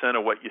 20%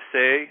 of what you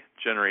say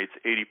generates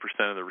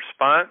 80% of the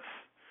response.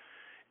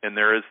 And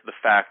there is the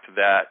fact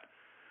that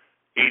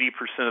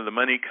 80% of the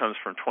money comes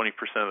from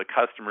 20% of the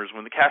customers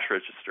when the cash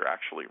register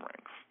actually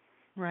rings.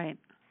 Right.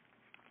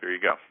 There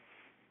you go.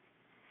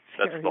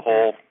 That's Very the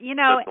whole. good.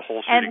 That's the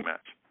whole shooting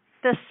match.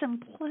 The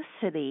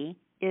simplicity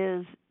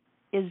is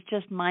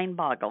just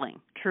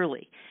mind-boggling,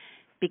 truly,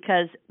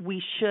 because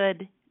we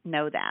should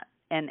know that,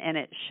 and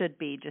it should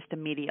be just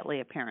immediately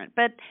apparent.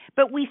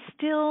 But we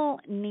still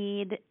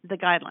need the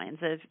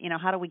guidelines of,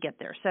 how do we get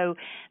there? So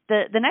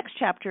the next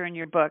chapter in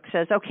your book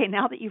says, okay,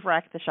 now that you've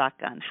racked the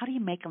shotgun, how do you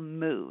make them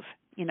move?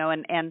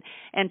 And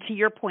to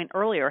your point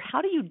earlier,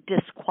 how do you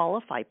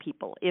disqualify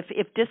people?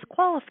 If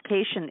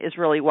disqualification is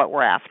really what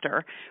we're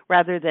after,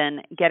 rather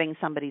than getting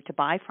somebody to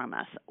buy from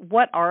us,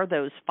 what are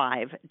those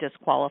 5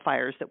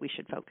 disqualifiers that we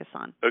should focus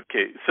on?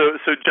 Okay, so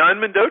John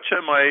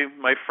Mendoza,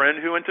 my friend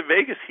who went to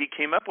Vegas, he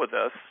came up with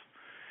this,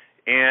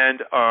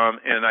 and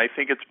I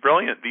think it's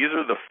brilliant. These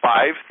are the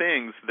 5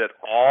 things that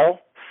all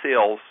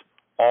sales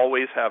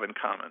always have in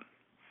common,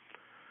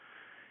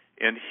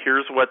 and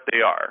here's what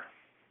they are.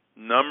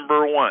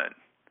 Number 1.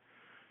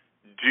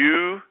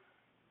 Do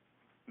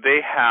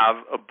they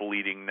have a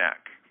bleeding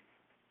neck?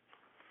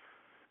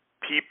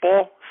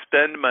 People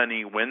spend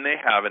money when they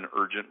have an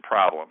urgent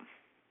problem.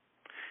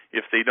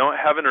 If they don't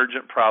have an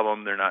urgent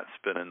problem, they're not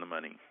spending the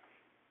money.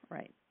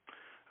 Right.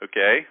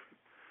 Okay?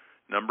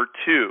 Number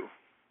 2,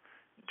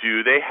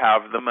 do they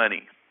have the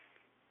money?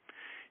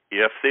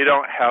 If they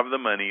don't have the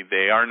money,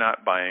 they are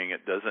not buying.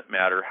 It doesn't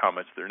matter how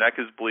much their neck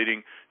is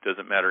bleeding.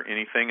 Doesn't matter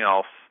anything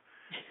else.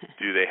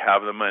 Do they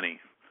have the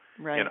money?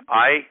 Right. And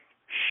I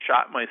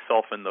shot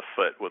myself in the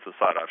foot with a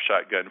sawed-off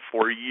shotgun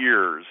for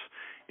years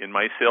in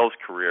my sales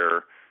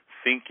career,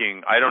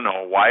 thinking, I don't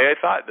know why I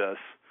thought this,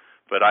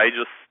 but I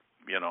just,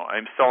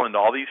 I'm selling to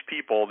all these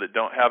people that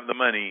don't have the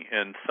money,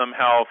 and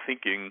somehow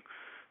thinking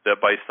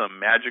that by some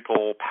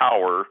magical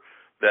power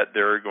that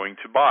they're going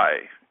to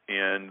buy,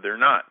 and they're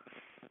not.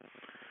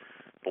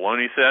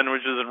 Bologna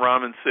sandwiches and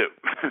ramen soup,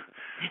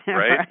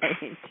 right?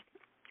 Right.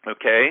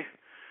 Okay.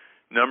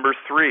 Number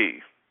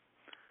 3,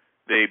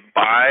 they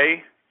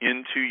buy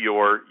into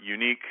your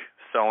unique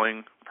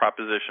selling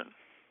proposition.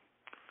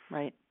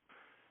 Right.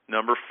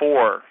 Number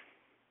 4,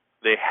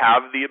 they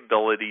have the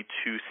ability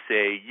to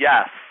say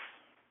yes.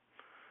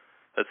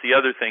 That's the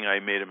other thing I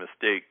made a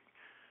mistake.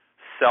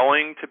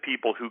 Selling to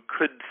people who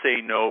could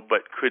say no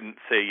but couldn't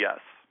say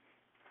yes.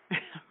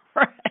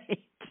 Right.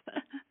 The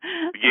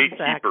gatekeeper,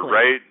 Exactly.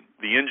 right?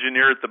 The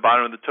engineer at the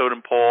bottom of the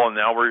totem pole, and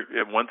now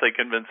once I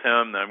convince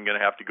him, then I'm going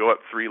to have to go up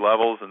 3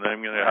 levels, and then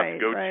I'm going to have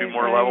to go 2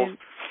 more levels,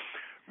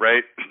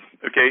 right?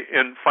 Okay,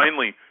 and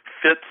finally,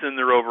 fits in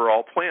their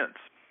overall plans.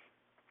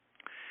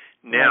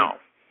 Now,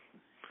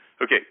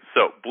 okay,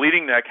 so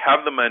bleeding neck,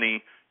 have the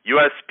money,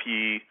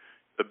 USP,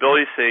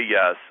 ability to say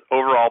yes,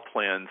 overall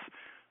plans,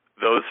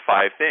 those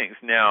 5 things.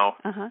 Now,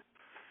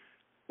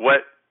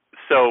 what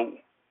an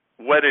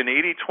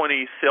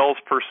 80-20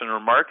 salesperson or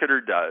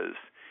marketer does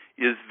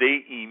is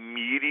they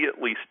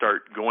immediately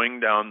start going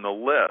down the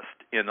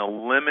list and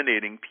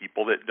eliminating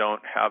people that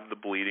don't have the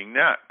bleeding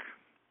neck.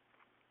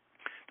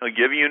 I'll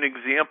give you an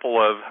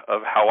example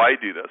of how I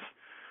do this.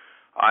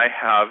 I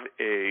have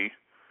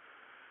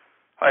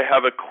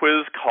a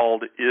quiz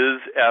called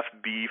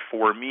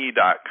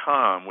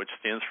isfbforme.com, which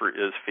stands for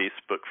Is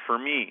Facebook for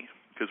Me,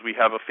 because we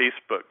have a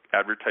Facebook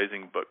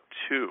advertising book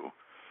too.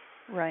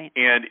 Right.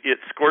 And it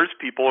scores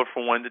people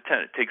from 1 to 10.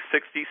 It takes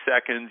 60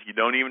 seconds. You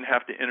don't even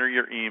have to enter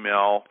your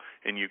email,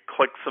 and you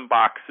click some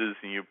boxes,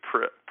 and you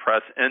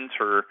press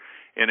enter,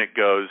 and it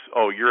goes,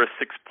 oh, you're a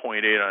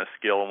 6.8 on a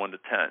scale of 1 to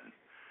 10.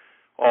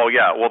 Oh,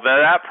 yeah, well,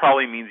 that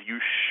probably means you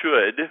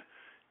should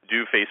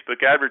do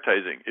Facebook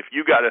advertising. If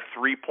you got a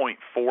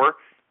 3.4,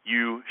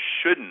 you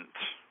shouldn't.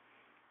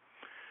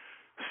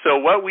 So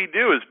what we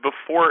do is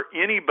before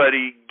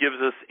anybody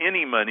gives us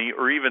any money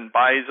or even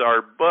buys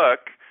our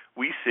book,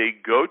 we say,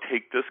 go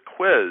take this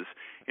quiz.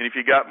 And if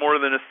you got more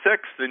than a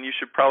 6, then you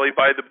should probably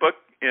buy the book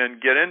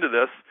and get into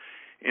this.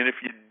 And if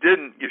you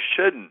didn't, you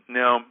shouldn't.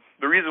 Now,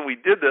 the reason we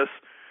did this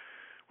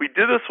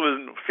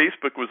when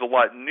Facebook was a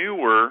lot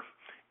newer,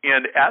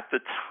 and at the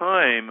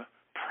time,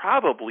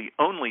 probably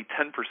only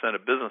 10%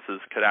 of businesses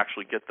could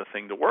actually get the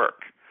thing to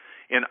work.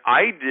 And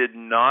I did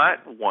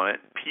not want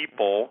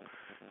people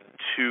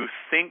to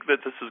think that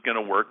this was going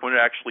to work when it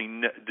actually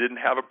didn't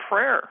have a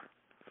prayer.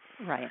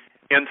 Right.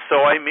 And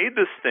so I made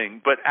this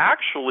thing, but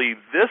actually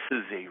this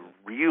is a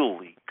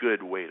really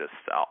good way to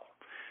sell.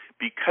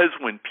 Because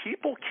when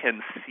people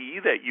can see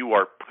that you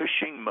are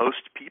pushing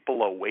most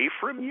people away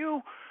from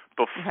you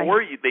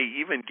before they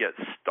even get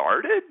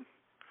started,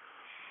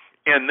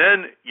 and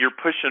then you're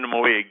pushing them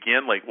away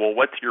again, like, well,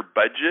 what's your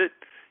budget?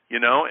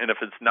 And if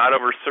it's not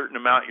over a certain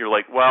amount, you're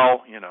like,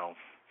 well,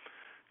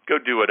 go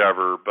do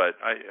whatever, but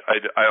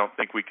I don't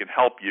think we can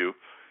help you.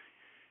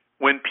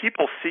 When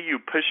people see you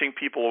pushing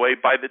people away,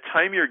 by the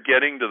time you're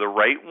getting to the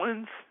right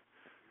ones,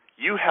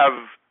 you have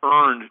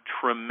earned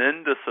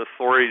tremendous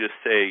authority to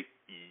say,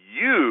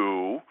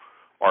 you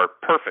are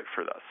perfect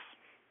for this.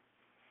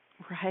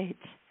 Right.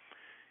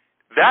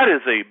 That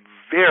is a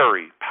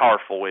very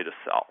powerful way to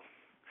sell.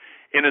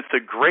 And it's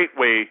a great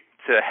way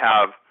to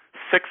have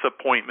 6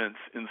 appointments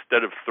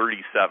instead of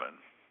 37.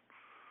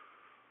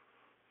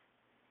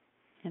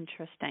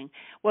 Interesting.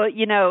 Well,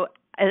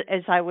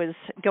 as I was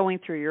going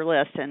through your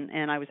list,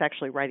 and I was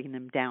actually writing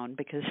them down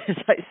because, as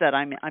I said,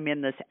 I'm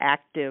in this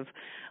active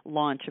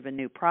launch of a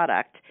new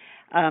product.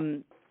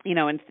 And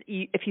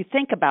if you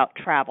think about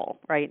travel,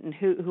 right, and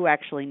who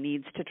actually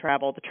needs to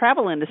travel, the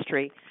travel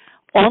industry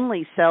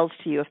only sells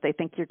to you if they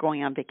think you're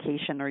going on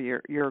vacation or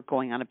you're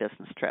going on a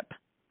business trip.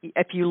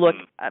 If you look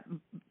at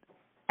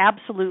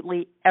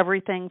absolutely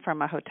everything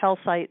from a hotel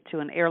site to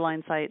an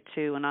airline site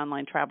to an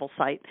online travel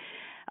site,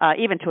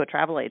 even to a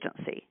travel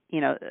agency,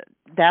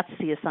 that's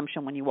the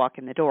assumption when you walk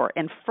in the door.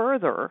 And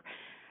further,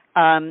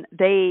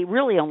 they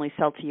really only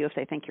sell to you if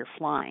they think you're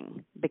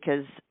flying,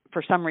 because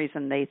for some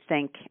reason they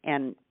think,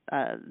 and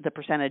the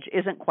percentage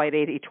isn't quite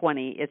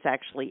 80-20, it's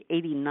actually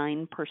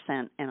 89%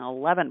 and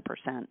 11%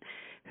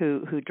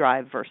 who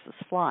drive versus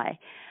fly.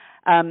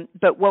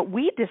 But what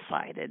we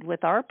decided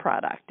with our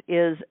product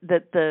is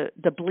that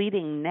the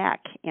bleeding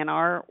neck in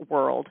our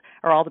world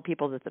are all the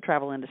people that the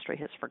travel industry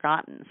has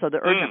forgotten. So the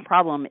urgent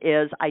problem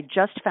is, I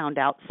just found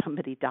out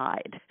somebody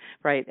died,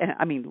 right? And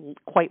I mean,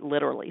 quite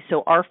literally.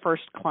 So our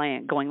first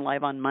client going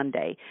live on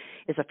Monday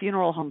is a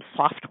funeral home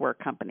software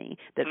company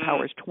that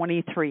powers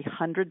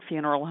 2,300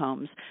 funeral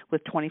homes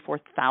with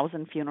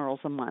 24,000 funerals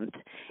a month.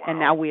 Wow. And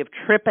now we have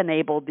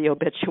trip-enabled the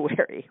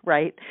obituary,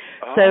 right?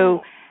 Oh.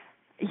 So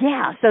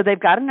yeah, so they've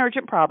got an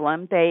urgent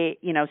problem. They,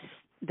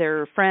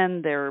 their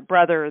friend, their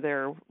brother,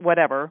 their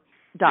whatever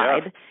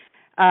died.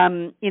 Yeah.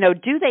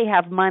 Do they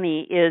have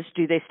money?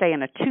 Do they stay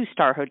in a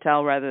 2-star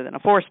hotel rather than a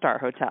 4-star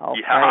hotel?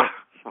 Yeah,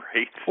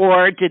 right.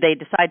 Or do they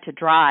decide to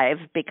drive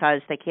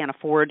because they can't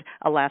afford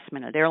a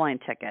last-minute airline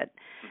ticket?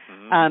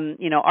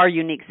 Mm-hmm. Our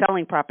unique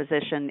selling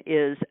proposition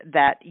is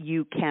that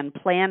you can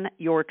plan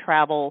your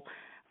travel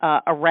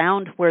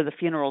around where the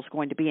funeral is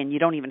going to be, and you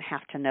don't even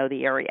have to know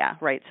the area,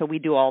 right? So we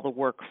do all the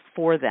work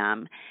for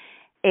them.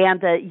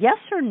 And the yes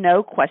or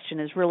no question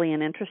is really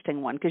an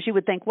interesting one, because you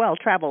would think, well,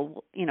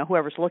 travel,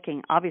 whoever's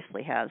looking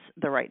obviously has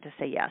the right to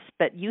say yes.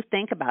 But you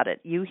think about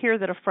it. You hear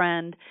that a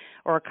friend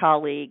or a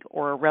colleague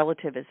or a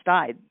relative has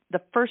died.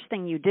 The first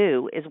thing you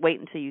do is wait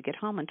until you get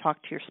home and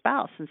talk to your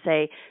spouse and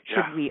say,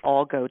 should we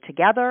all go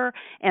together?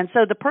 And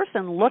so the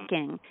person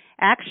looking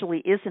actually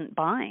isn't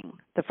buying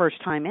the first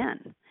time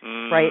in,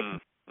 right?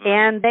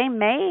 And they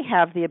may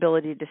have the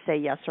ability to say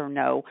yes or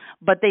no,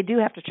 but they do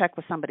have to check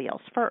with somebody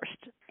else first.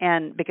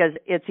 And because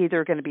it's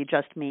either going to be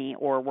just me,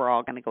 or we're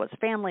all going to go as a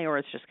family, or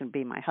it's just going to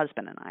be my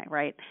husband and I,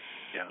 right?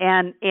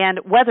 Yeah. And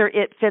whether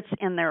it fits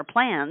in their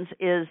plans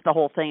is the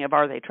whole thing of,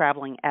 are they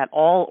traveling at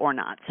all or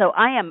not? So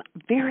I am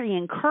very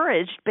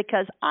encouraged,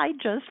 because I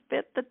just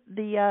fit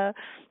the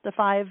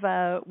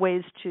 5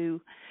 ways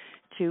to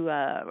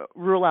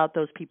rule out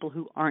those people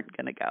who aren't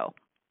going to go.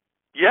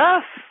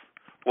 Yes.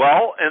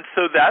 Well, and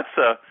so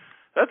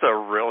that's a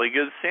really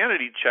good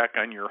sanity check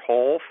on your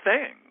whole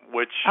thing,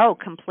 which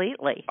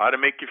completely ought to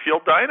make you feel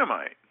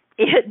dynamite.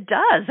 It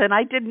does, and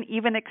I didn't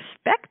even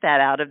expect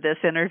that out of this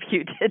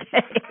interview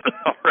today.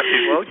 All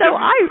right, well, give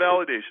me some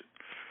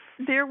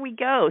validation. There we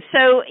go.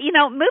 So,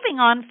 moving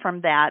on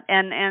from that,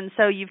 and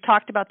so you've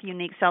talked about the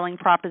unique selling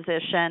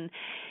proposition,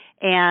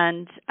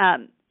 and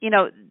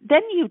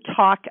then you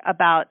talk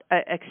about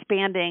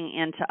expanding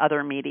into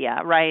other media,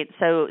 right?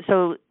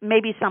 So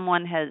maybe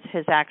someone has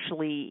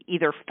actually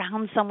either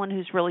found someone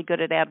who's really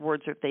good at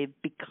AdWords, or they've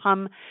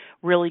become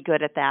really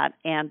good at that,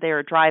 and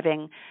they're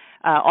driving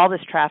all this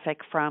traffic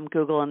from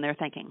Google, and they're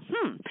thinking,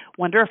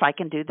 wonder if I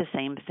can do the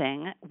same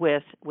thing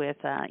with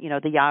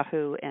the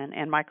Yahoo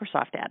and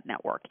Microsoft ad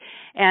network.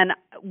 And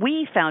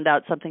we found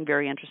out something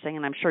very interesting,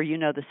 and I'm sure you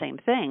know the same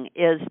thing,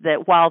 is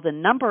that while the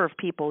number of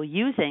people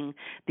using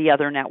the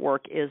other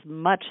network is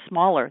much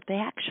smaller, they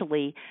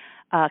actually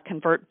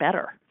convert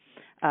better.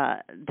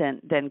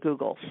 than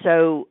Google.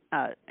 So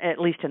at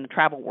least in the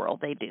travel world,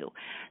 they do.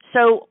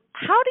 So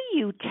how do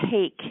you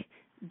take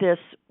this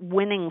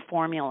winning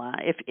formula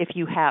if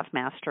you have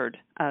mastered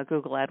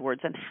Google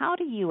AdWords, and how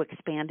do you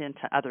expand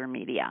into other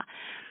media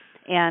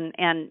and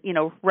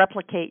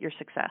replicate your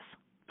success?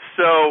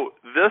 So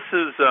this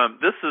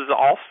is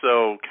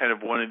also kind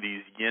of one of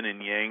these yin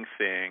and yang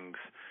things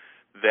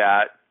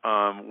that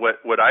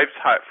what I've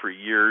taught for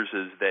years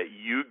is that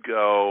you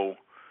go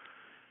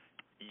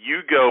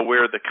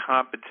where the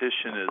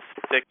competition is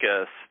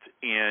thickest,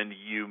 and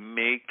you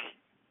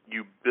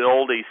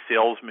build a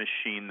sales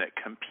machine that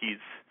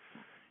competes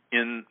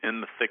in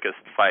the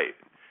thickest fight.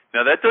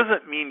 Now that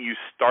doesn't mean you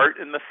start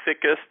in the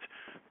thickest,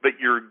 but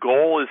your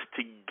goal is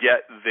to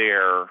get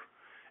there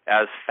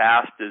as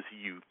fast as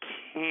you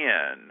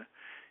can.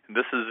 And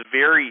this is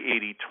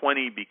very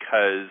 80-20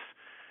 because,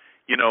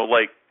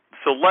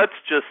 so let's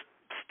just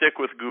stick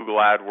with Google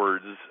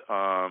AdWords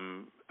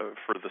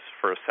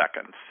for a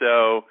second.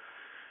 So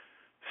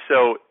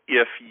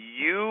if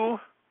you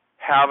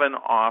have an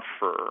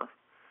offer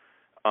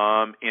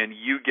and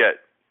you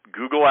get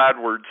Google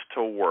AdWords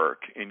to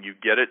work and you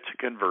get it to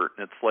convert,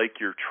 and it's like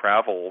your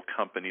travel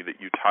company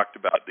that you talked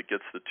about that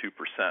gets the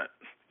 2%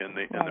 and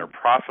they're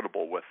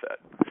profitable with it,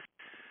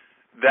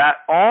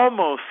 that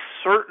almost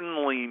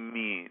certainly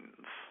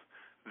means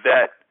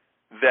that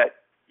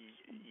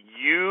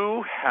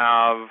you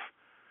have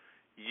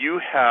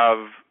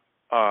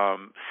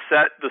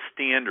set the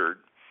standard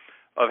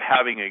of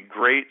having a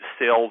great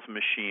sales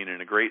machine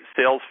and a great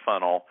sales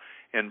funnel,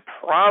 and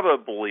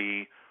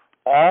probably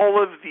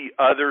all of the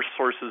other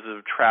sources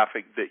of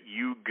traffic that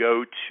you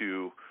go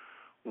to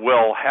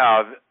will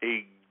have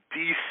a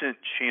decent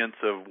chance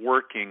of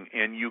working,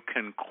 and you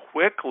can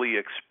quickly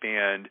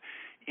expand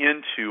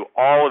into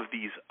all of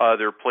these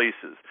other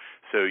places.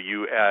 So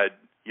you add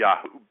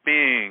Yahoo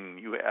Bing,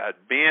 you add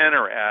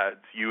banner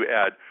ads, you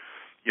add,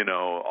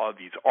 all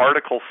these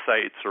article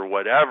sites or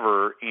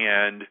whatever,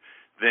 and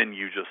then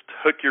you just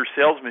hook your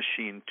sales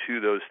machine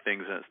to those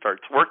things and it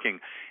starts working.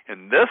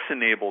 And this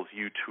enables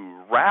you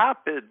to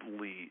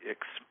rapidly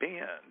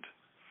expand.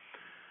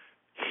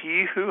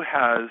 He who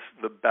has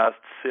the best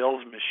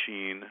sales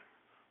machine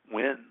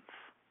wins.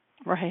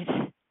 Right.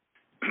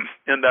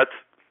 And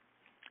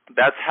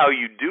that's how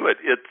you do it.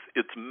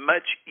 It's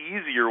much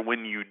easier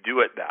when you do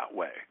it that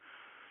way.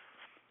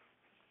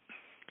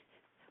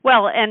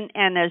 Well,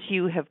 and as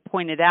you have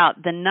pointed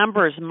out, the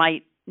numbers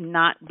might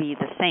not be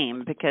the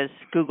same because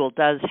Google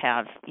does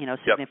have,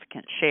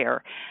 significant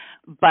share,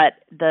 but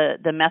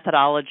the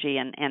methodology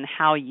and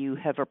how you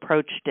have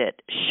approached it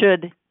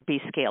should be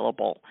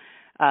scalable,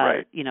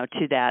 right.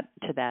 To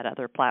that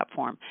other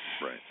platform.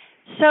 Right.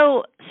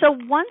 So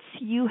once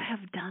you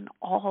have done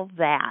all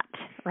that,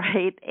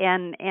 right,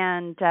 and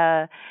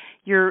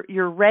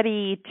you're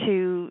ready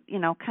to,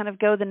 kind of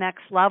go the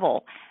next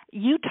level.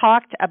 You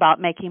talked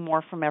about making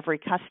more from every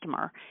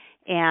customer,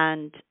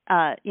 and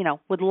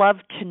would love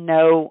to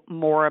know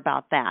more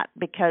about that,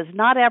 because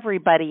not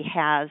everybody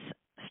has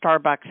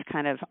Starbucks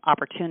kind of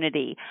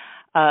opportunity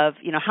of,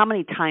 how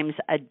many times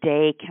a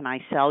day can I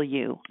sell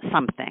you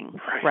something,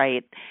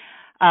 right?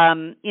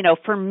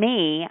 For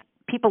me,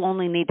 people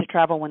only need to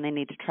travel when they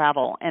need to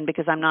travel, and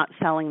because I'm not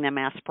selling them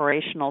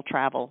aspirational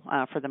travel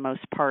for the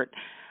most part,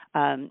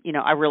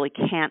 I really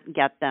can't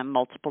get them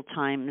multiple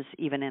times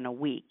even in a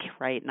week,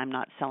 right? And I'm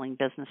not selling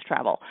business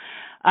travel.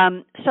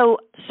 So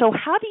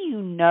how do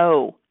you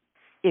know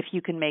if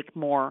you can make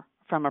more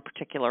from a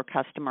particular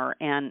customer,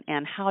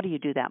 and how do you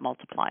do that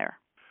multiplier?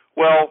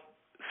 Well,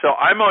 so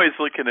I'm always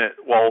looking at,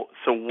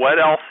 so what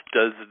else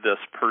does this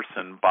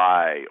person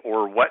buy,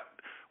 or what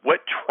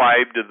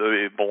tribe do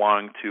they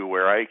belong to,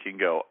 where I can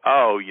go,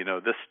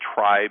 this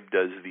tribe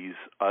does these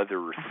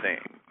other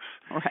things.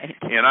 Right.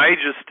 And I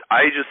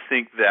just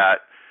think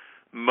that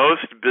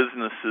most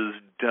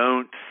businesses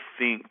don't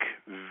think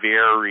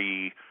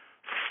very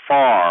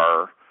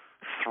far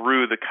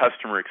through the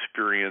customer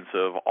experience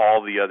of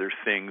all the other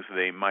things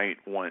they might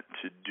want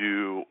to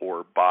do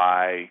or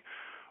buy,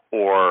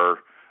 or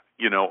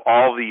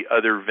all the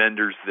other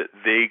vendors that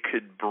they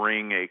could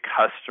bring a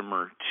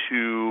customer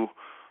to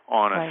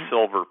on a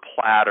silver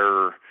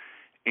platter.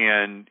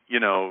 And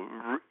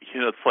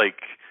it's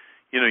like,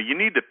 you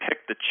need to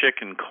pick the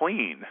chicken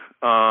clean,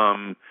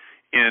 and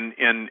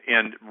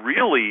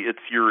really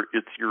it's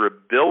your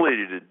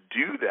ability to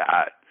do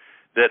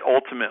that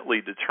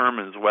ultimately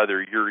determines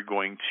whether you're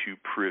going to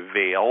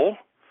prevail,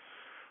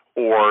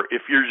 or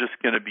if you're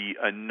just going to be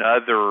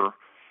another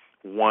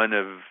one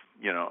of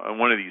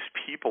these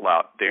people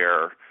out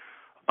there.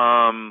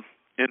 And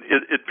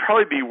it'd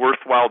probably be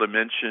worthwhile to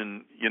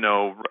mention,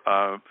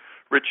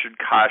 Richard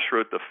Koch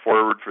wrote the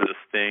foreword for this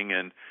thing,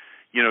 and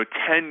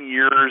 10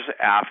 years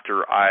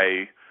after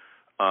I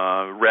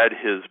read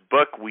his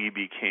book, we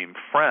became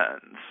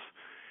friends.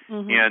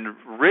 Mm-hmm. And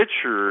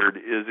Richard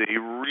is a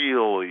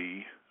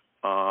really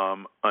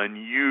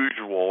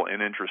unusual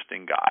and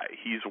interesting guy.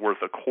 He's worth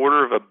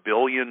 $250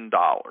 million.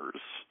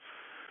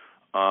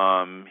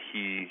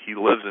 He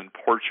lives in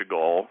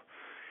Portugal,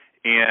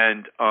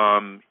 and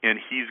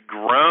he's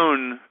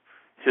grown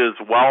his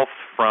wealth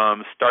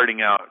from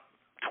starting out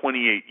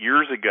 28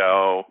 years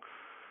ago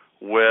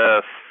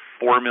with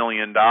 $4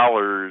 million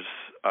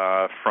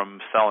from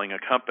selling a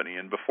company,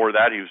 and before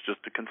that he was just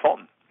a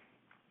consultant.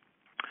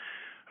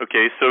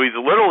 Okay, so he's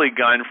literally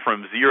gone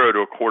from zero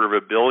to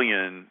 $250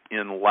 million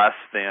in less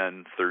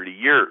than 30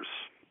 years.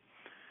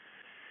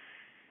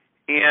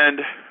 And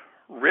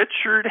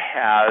Richard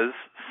has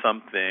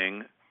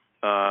something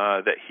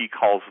that he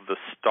calls the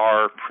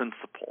STAR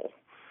principle.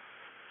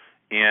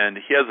 And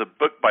he has a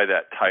book by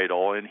that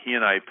title, and he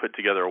and I put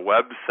together a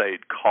website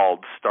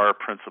called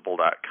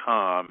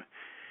starprinciple.com,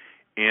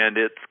 and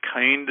it's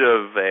kind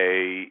of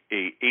a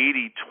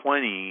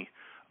 80-20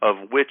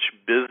 of which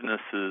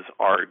businesses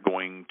are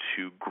going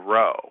to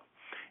grow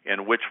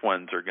and which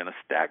ones are going to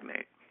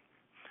stagnate.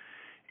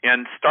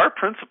 And STAR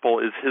principle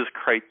is his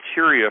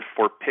criteria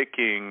for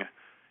picking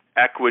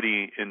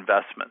equity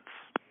investments.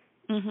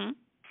 Mm-hmm.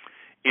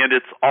 And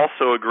it's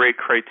also a great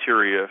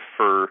criteria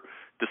for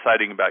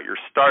deciding about your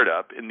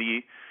startup.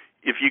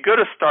 If you go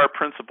to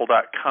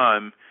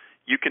starprinciple.com,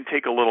 you can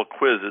take a little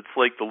quiz. It's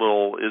like the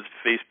little Is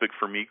Facebook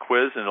for Me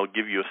quiz, and it'll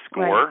give you a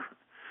score. Right.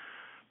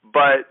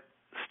 But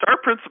STAR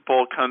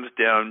principle comes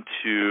down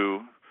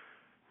to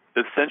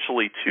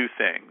essentially two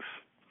things.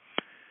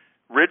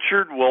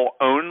 Richard will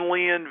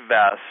only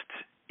invest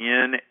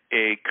in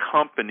a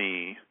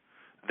company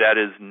that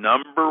is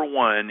number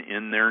one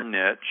in their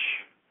niche,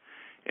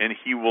 and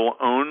he will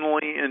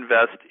only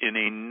invest in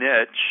a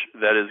niche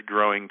that is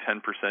growing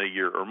 10% a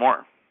year or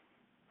more.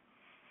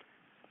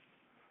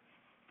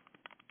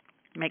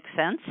 Makes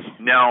sense.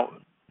 Now,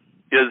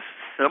 as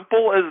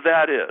simple as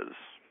that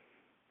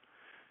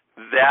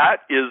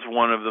is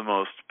one of the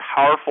most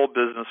powerful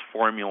business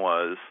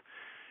formulas.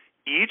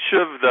 Each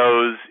of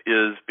those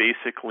is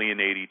basically an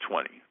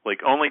 80-20.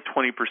 Like only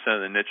 20%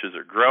 of the niches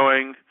are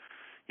growing,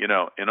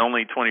 and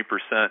only 20%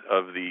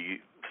 of the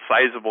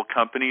sizable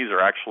companies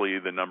are actually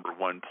the number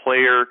one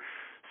player.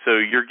 So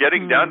you're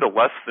getting down to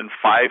less than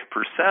 5%.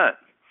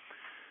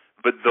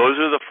 But those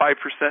are the 5%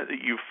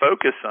 that you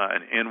focus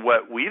on. And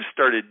what we've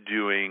started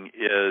doing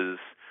is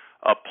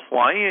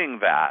applying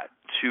that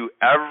to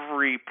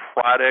every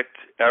product,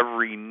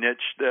 every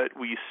niche that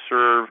we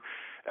serve,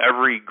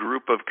 every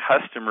group of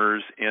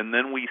customers, and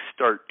then we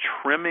start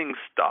trimming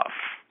stuff.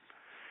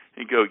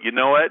 You go, you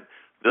know what?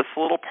 This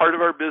little part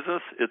of our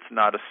business, it's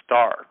not a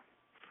star.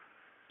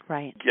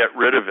 Right. Get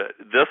rid of it.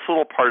 This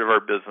little part of our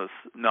business,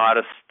 not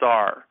a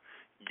star.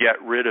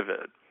 Get rid of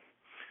it.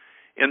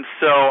 And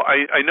so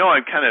I know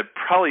I'm kind of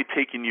probably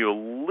taking you a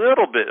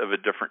little bit of a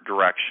different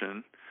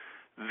direction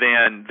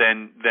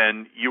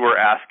than you were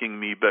asking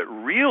me, but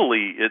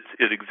really it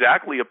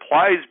exactly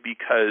applies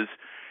because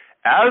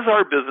as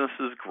our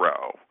businesses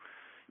grow,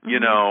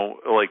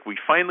 like we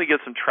finally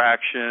get some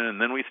traction, and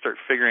then we start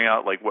figuring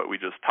out like what we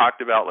just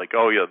talked about, like,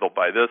 oh yeah, they'll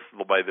buy this.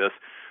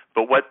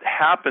 But what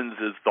happens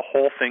is the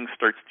whole thing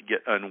starts to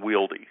get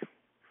unwieldy.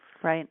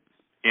 Right.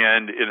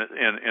 And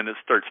it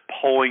starts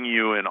pulling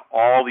you in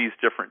all these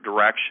different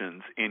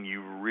directions, and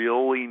you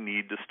really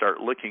need to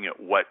start looking at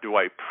what do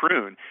I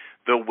prune.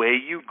 The way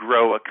you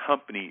grow a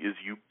company is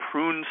you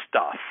prune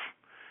stuff.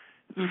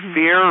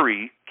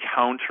 Very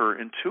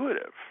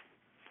counterintuitive.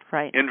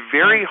 Right. And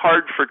very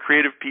hard for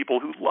creative people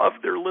who love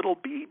their little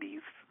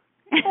babies.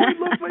 Oh, I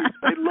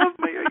love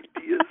my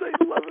ideas.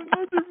 I love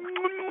them.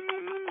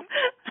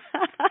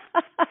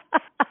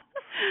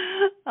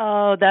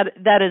 Oh,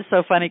 that is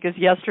so funny, because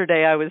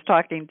yesterday I was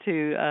talking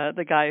to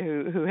the guy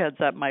who heads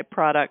up my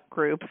product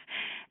group,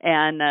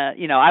 and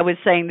I was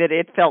saying that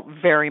it felt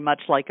very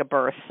much like a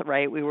birth,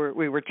 right? We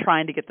were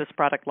trying to get this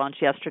product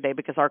launched yesterday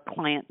because our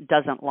client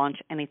doesn't launch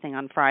anything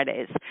on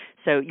Fridays.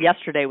 So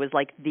yesterday was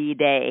like the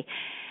day.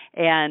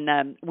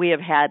 And we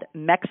have had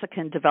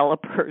Mexican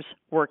developers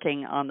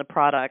working on the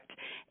product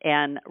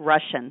and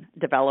Russian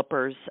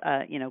developers,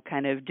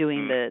 kind of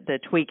doing the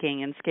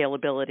tweaking and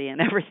scalability and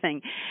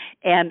everything.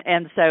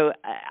 And so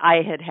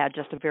I had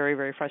just a very,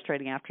 very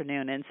frustrating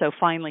afternoon. And so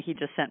finally he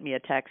just sent me a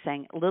text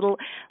saying, little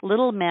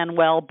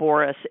Manuel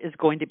Boris is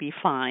going to be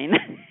fine.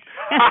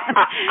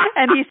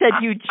 And he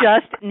said, you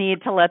just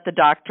need to let the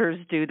doctors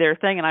do their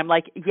thing. And I'm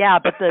like, yeah,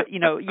 but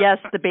yes,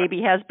 the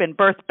baby has been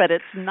birthed, but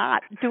it's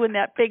not doing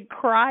that big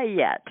cry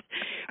yet.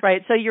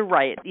 Right. So you're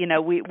right.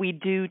 We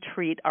do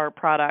treat our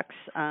products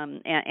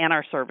and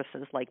our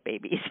services like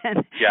babies.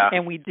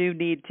 And we do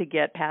need to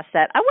get past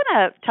that. I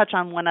want to touch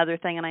on one other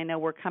thing, and I know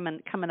we're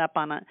coming up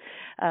on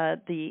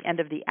the end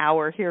of the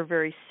hour here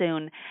very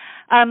soon.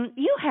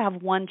 You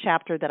have one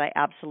chapter that I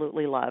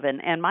absolutely love,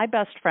 and my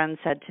best friend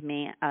said to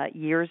me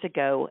years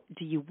ago,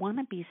 do you want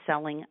to be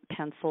selling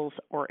pencils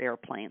or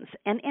airplanes?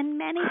 And in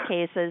many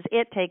cases,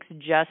 it takes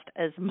just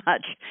as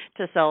much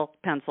to sell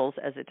pencils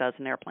as it does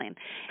an airplane.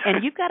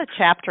 And you've got a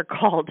chapter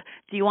called,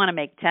 do you want to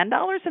make $10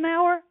 an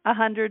hour,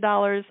 $100,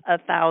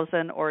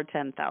 $1,000, or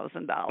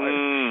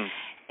 $10,000?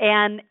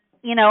 And,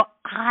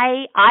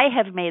 I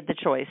have made the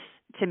choice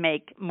to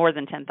make more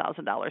than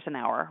 $10,000 an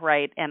hour,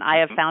 right? And I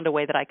have found a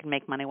way that I can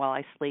make money while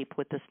I sleep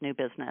with this new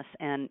business,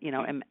 and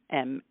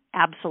am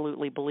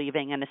absolutely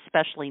believing, and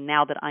especially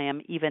now that I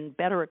am even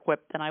better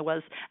equipped than I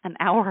was an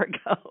hour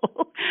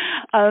ago,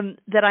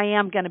 that I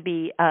am going to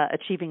be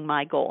achieving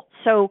my goal.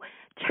 So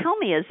tell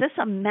me, is this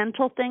a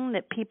mental thing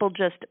that people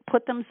just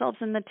put themselves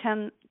in the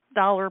 $10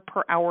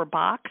 per hour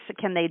box?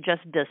 Can they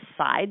just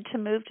decide to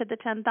move to the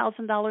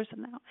 $10,000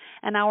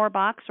 an hour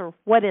box, or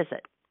what is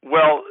it?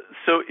 Well,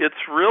 so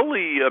it's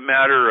really a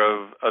matter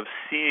of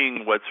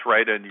seeing what's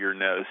right under your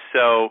nose.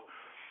 So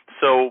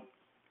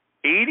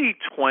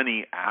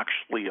 80-20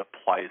 actually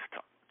applies to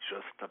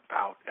just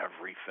about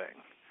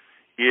everything.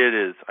 It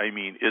is. I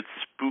mean, it's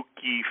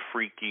spooky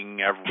freaking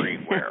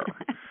everywhere.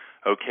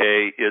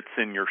 Okay, it's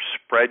in your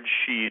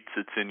spreadsheets,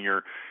 it's in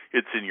your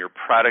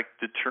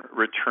product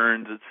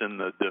returns, it's in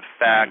the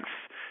facts,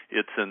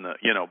 it's in the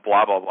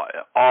blah blah blah,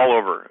 all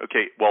over.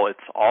 Okay, well, it's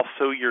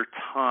also your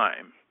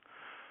time.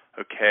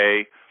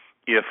 Okay,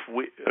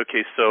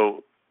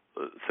 so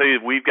say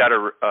we've got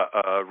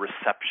a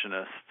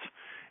receptionist,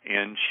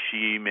 and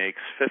she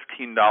makes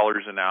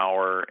 $15 an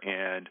hour,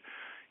 and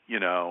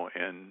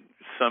and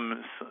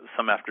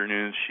some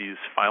afternoons she's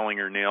filing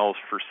her nails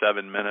for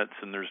 7 minutes,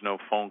 and there's no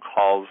phone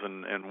calls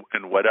and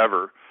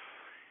whatever.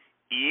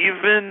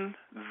 Even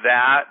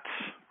that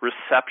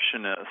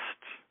receptionist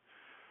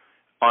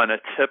on a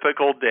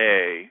typical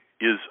day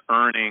is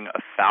earning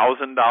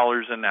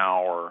 $1,000 an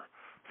hour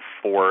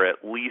for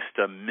at least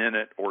a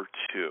minute or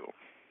two.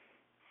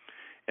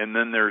 And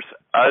then there's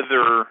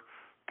other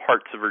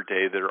parts of her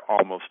day that are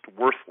almost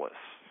worthless,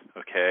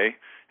 okay?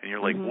 And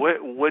you're like,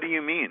 what do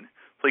you mean?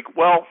 It's like,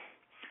 well,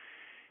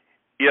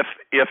 if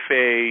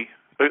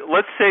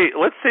let's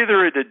say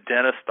they're at a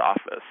dentist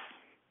office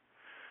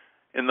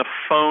and the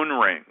phone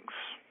rings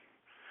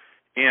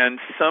and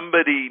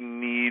somebody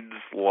needs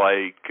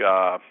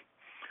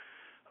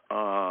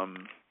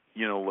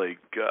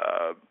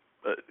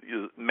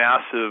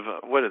massive,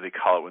 what do they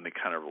call it when they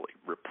kind of like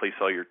replace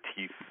all your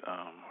teeth?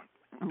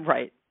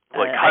 Right.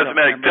 Like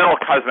dental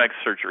cosmetic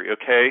surgery,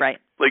 okay? Right.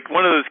 Like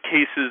one of those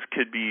cases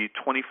could be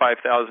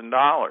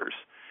 $25,000.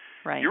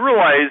 Right. You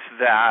realize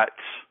that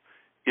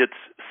it's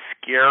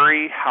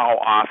scary how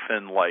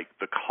often like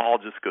the call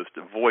just goes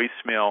to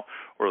voicemail,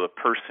 or the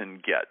person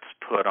gets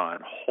put on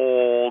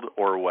hold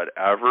or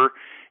whatever.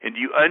 And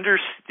you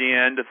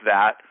understand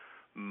that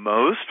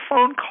most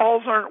phone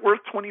calls aren't worth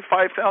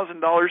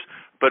 $25,000,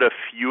 but a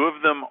few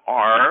of them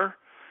are.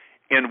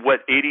 And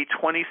what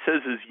 80-20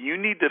 says is you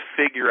need to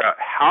figure out,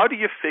 how do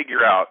you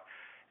figure out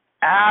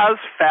as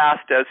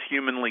fast as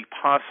humanly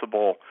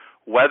possible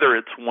whether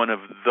it's one of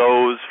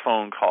those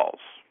phone calls,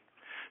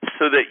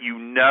 so that you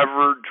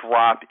never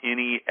drop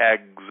any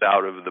eggs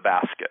out of the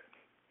basket.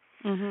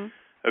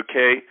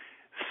 Okay?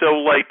 So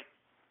like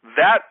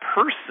that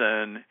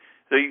person,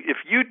 if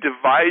you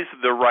devise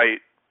the right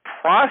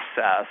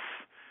process,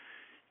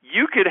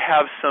 you could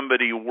have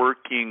somebody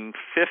working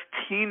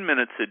 15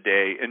 minutes a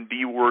day and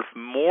be worth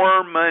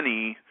more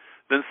money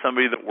than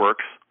somebody that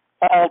works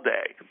all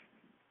day.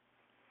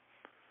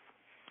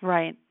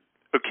 Right.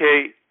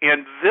 Okay,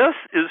 and this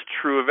is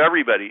true of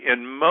everybody.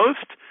 And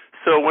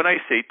so when I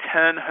say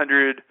 10,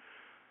 100,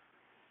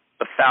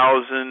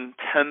 1,000,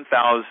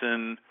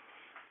 10,000,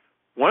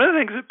 one of the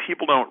things that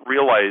people don't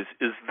realize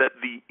is that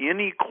the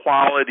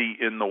inequality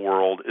in the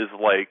world is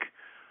like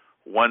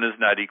 1 is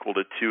not equal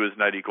to 2 is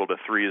not equal to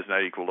 3 is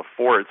not equal to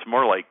 4. It's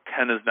more like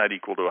 10 is not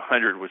equal to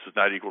 100, which is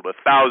not equal to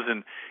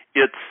 1,000.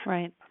 It's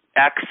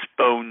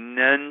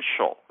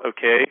exponential,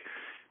 okay?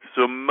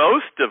 So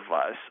most of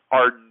us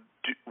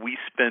we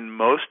spend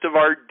most of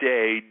our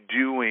day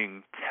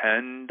doing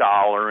 $10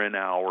 an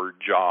hour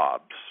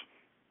jobs.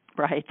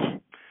 Right.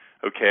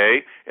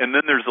 Okay? And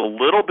then there's a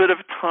little bit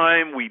of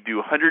time we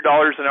do $100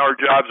 an hour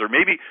jobs, or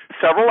maybe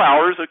several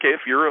hours. Okay,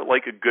 if you're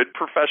like a good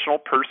professional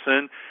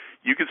person,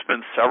 you could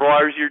spend several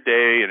hours of your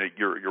day and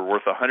you're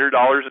worth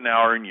 $100 an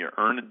hour and you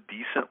earn a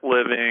decent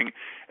living.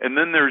 And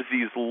then there's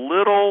these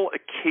little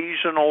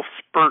occasional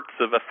spurts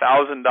of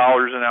 $1,000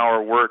 an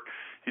hour work.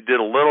 You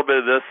did a little bit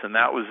of this, and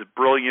that was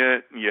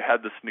brilliant. And you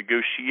had this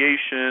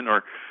negotiation,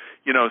 or,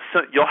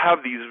 so you'll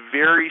have these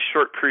very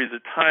short periods of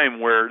time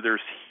where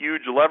there's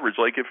huge leverage.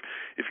 Like if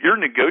you're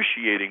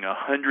negotiating a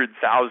 $100,000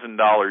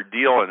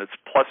 deal and it's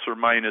plus or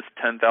minus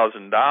 $10,000,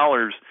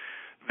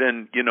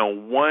 then,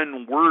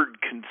 one word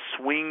can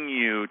swing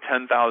you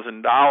 $10,000,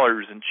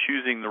 and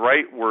choosing the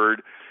right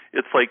word,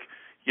 it's like,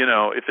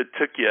 if it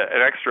took you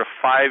an extra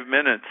 5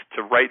 minutes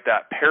to write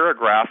that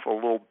paragraph a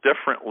little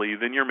differently,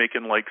 then you're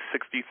making like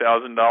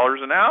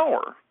 $60,000 an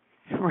hour.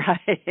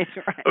 Right.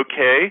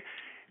 Okay?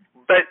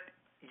 But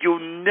you'll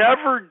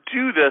never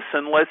do this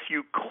unless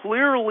you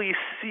clearly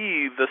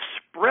see the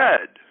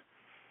spread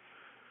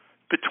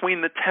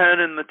between the 10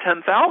 and the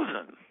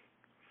 10,000.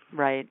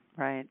 Right.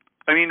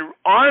 I mean,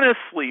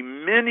 honestly,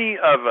 many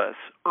of us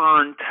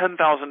earn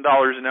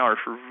 $10,000 an hour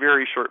for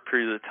very short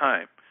periods of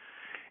time.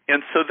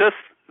 And so this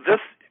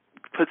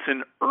puts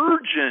an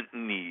urgent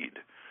need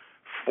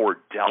for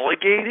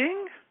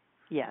delegating.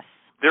 Yes.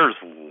 there's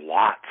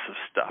lots of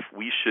stuff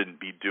we shouldn't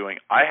be doing.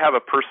 I have a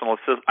personal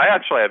assistant. I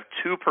actually have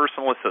two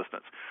personal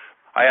assistants.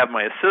 I have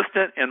my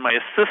assistant and my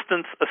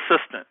assistant's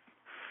assistant.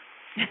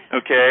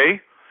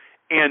 Okay?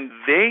 And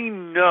they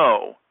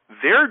know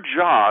their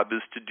job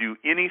is to do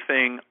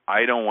anything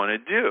I don't want to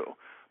do.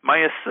 My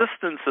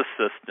assistant's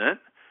assistant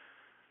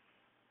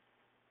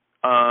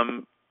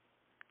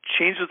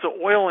changes the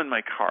oil in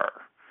my car,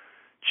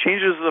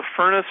 changes the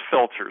furnace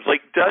filters,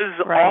 like does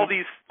all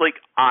these, like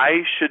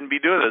I shouldn't be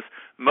doing this.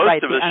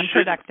 Most of us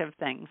unproductive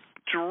things.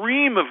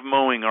 Dream of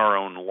mowing our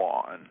own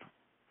lawn.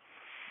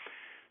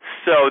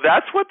 So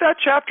that's what that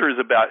chapter is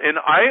about. And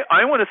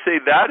I want to say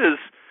that is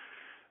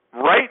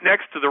right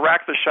next to the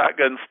rack the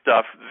shotgun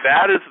stuff.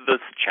 That is the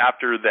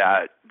chapter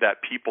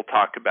that people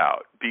talk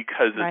about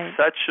because it's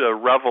such a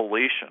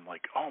revelation.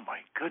 Like, oh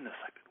my goodness,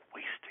 I've been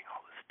wasting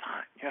all this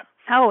time. Yeah.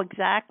 Oh,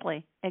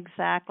 exactly.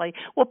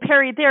 Well,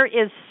 Perry, there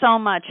is so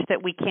much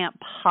that we can't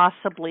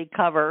possibly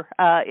cover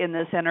in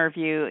this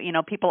interview. You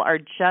know, people are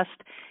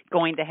just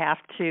going to have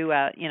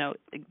to,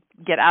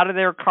 get out of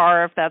their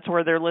car if that's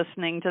where they're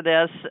listening to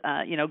this.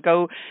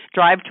 Go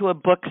drive to a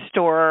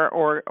bookstore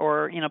or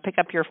pick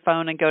up your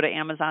phone and go to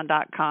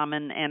Amazon.com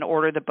and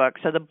order the book.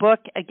 So the book,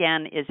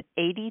 again, is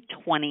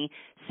 80/20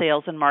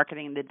 Sales and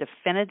Marketing, the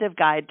definitive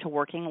guide to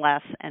working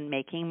less and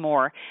making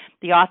more.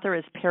 The author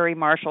is Perry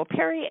Marshall.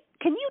 Perry,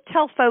 can you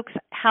tell folks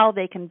how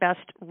they can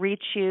best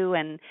reach you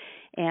and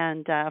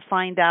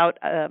find out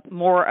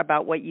more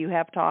about what you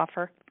have to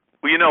offer?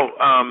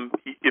 Well,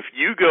 if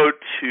you go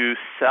to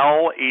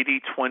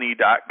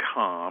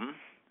sell8020.com,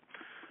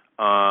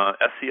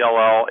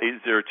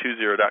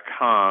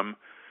 SELL8020.com,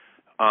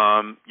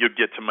 you'll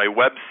get to my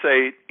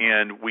website,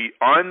 and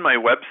on my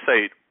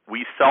website,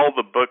 we sell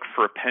the book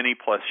for $0.01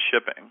 plus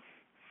shipping.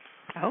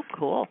 Oh,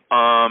 cool.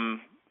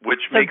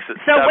 Which makes it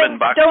 $7.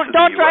 Don't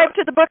drive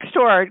to the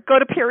bookstore. Go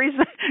to Perry's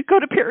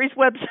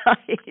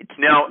website.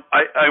 Now,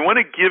 I want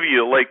to give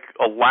you like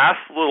a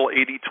last little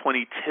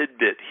 80/20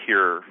 tidbit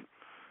here.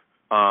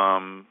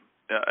 To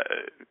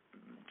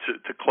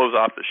close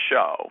off the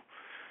show.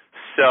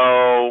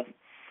 So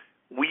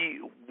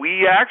we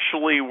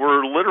actually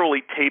were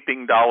literally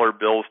taping dollar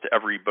bills to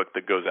every book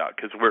that goes out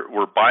because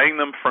we're buying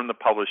them from the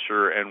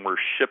publisher and we're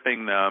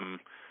shipping them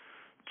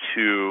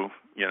to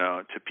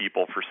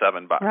people for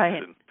 $7.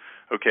 Right.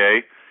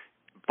 Okay.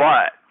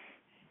 But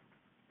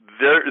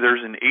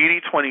there's an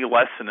 80/20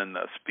 lesson in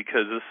this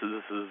because this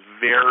is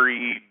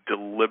very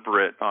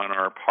deliberate on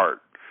our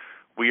part.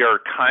 We are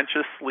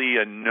consciously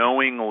and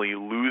knowingly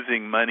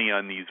losing money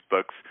on these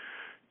books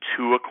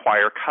to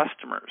acquire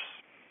customers.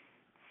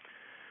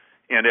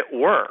 And it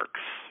works.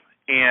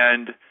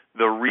 And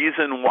the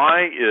reason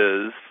why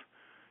is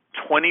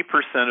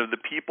 20% of the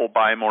people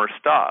buy more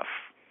stuff.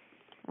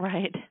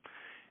 Right.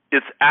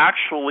 It's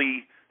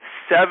actually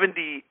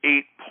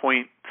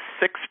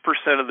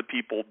 78.6% of the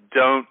people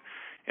don't,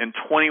 and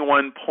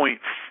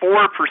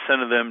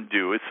 21.4% of them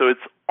do. So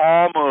it's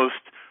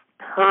almost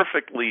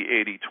perfectly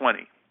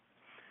 80/20.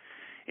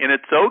 And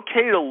it's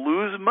okay to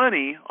lose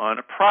money on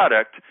a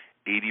product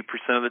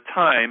 80% of the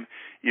time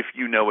if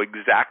you know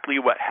exactly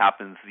what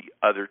happens the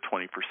other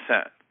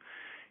 20%.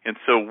 And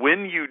so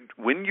when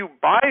you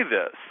buy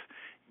this,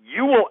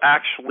 you will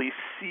actually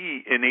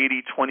see an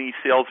 80/20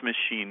 sales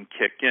machine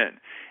kick in,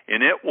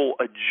 and it will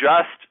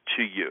adjust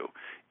to you.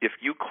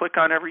 If you click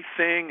on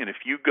everything and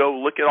if you go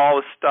look at all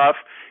the stuff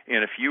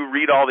and if you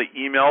read all the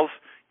emails,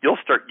 you'll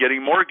start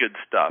getting more good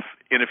stuff.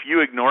 And if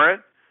you ignore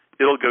it,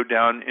 it'll go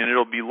down and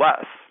it'll be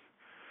less.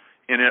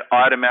 And it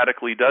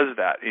automatically does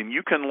that. And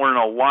you can learn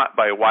a lot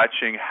by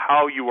watching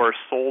how you are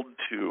sold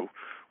to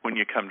when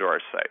you come to our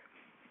site.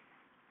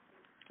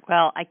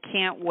 Well, I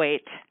can't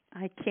wait.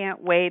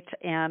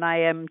 And I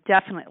am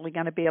definitely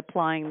going to be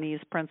applying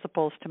these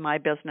principles to my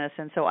business.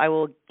 And so I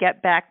will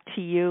get back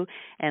to you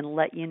and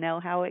let you know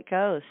how it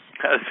goes.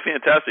 That's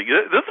fantastic.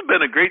 This has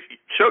been a great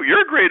show.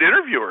 You're a great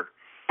interviewer.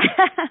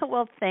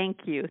 Well,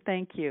 thank you.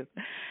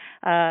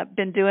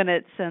 Been doing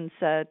it since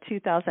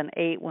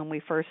 2008 when we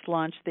first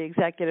launched the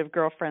Executive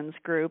Girlfriends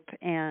Group,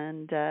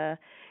 and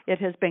it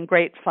has been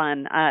great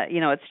fun.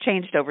 It's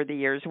changed over the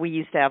years. We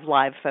used to have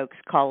live folks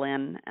call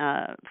in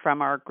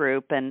from our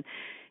group, and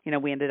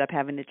we ended up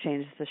having to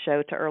change the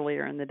show to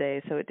earlier in the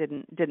day, so it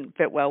didn't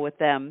fit well with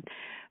them.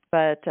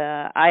 But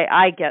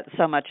I get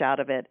so much out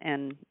of it,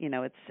 and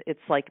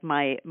it's like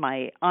my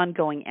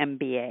ongoing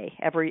MBA.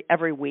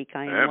 Every week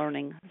I am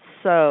learning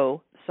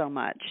so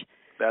much.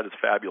 That is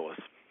fabulous.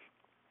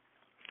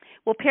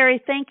 Well, Perry,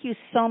 thank you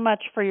so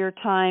much for your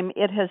time.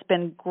 It has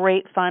been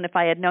great fun. If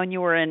I had known you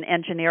were an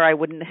engineer, I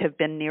wouldn't have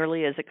been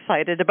nearly as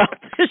excited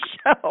about this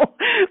show.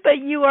 But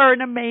you are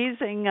an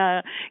amazing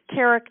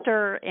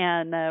character,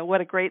 and what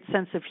a great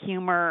sense of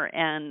humor,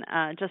 and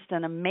just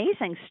an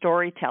amazing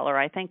storyteller.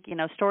 I think,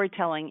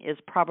 storytelling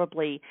is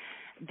probably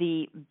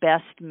the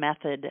best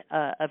method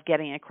of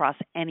getting across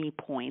any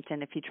point.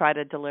 And if you try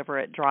to deliver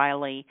it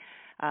dryly,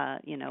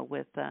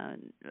 with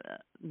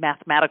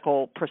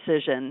mathematical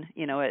precision,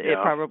 it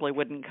probably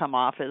wouldn't come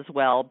off as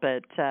well.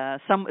 But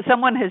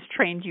someone has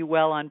trained you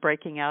well on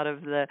breaking out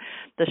of the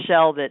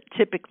shell that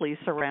typically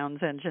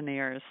surrounds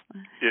engineers.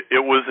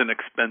 It was an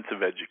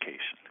expensive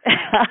education.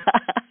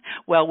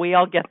 Well, we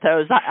all get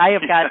those. I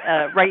have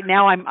got right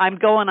now. I'm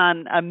going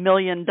on $1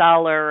 million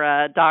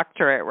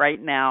doctorate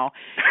right now,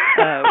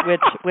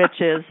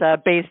 which is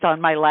based on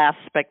my last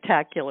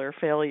spectacular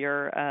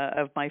failure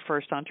of my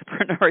first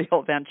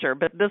entrepreneurial venture.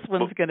 But this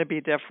one's going to be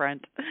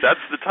different. That's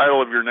the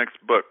title of your next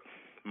book,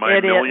 My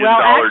 $1 Million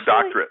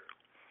Doctorate.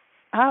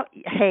 Oh,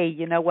 hey,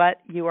 you know what?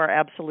 You are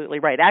absolutely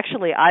right.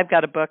 Actually, I've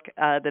got a book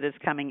that is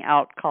coming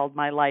out called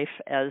My Life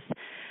as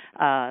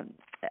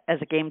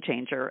a Game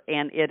Changer,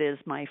 and it is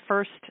my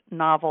first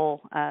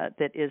novel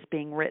that is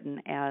being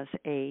written as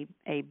a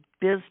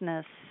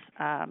business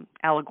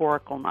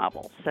allegorical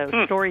novel. So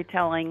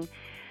storytelling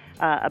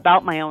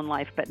about my own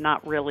life, but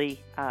not really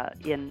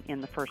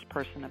in the first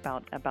person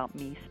about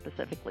me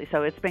specifically.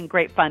 So it's been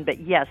great fun. But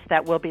yes,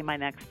 that will be my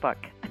next book.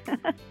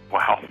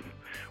 Wow.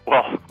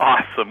 Well,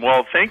 awesome.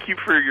 Well, thank you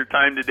for your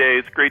time today.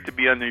 It's great to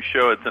be on this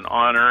show. It's an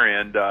honor,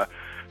 and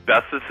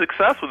best of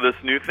success with this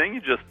new thing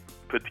you just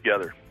put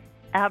together.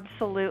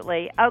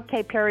 Absolutely.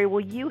 Okay, Perry,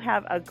 well, you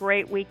have a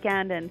great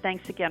weekend, and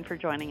thanks again for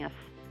joining us.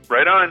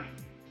 Right on.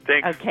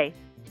 Thanks. Okay.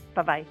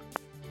 Bye-bye.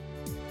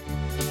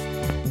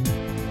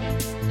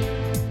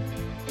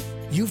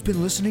 You've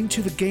been listening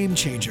to The Game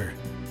Changer.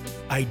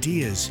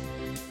 Ideas,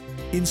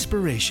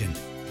 inspiration,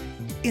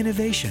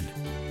 innovation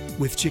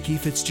with Chicke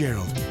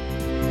Fitzgerald.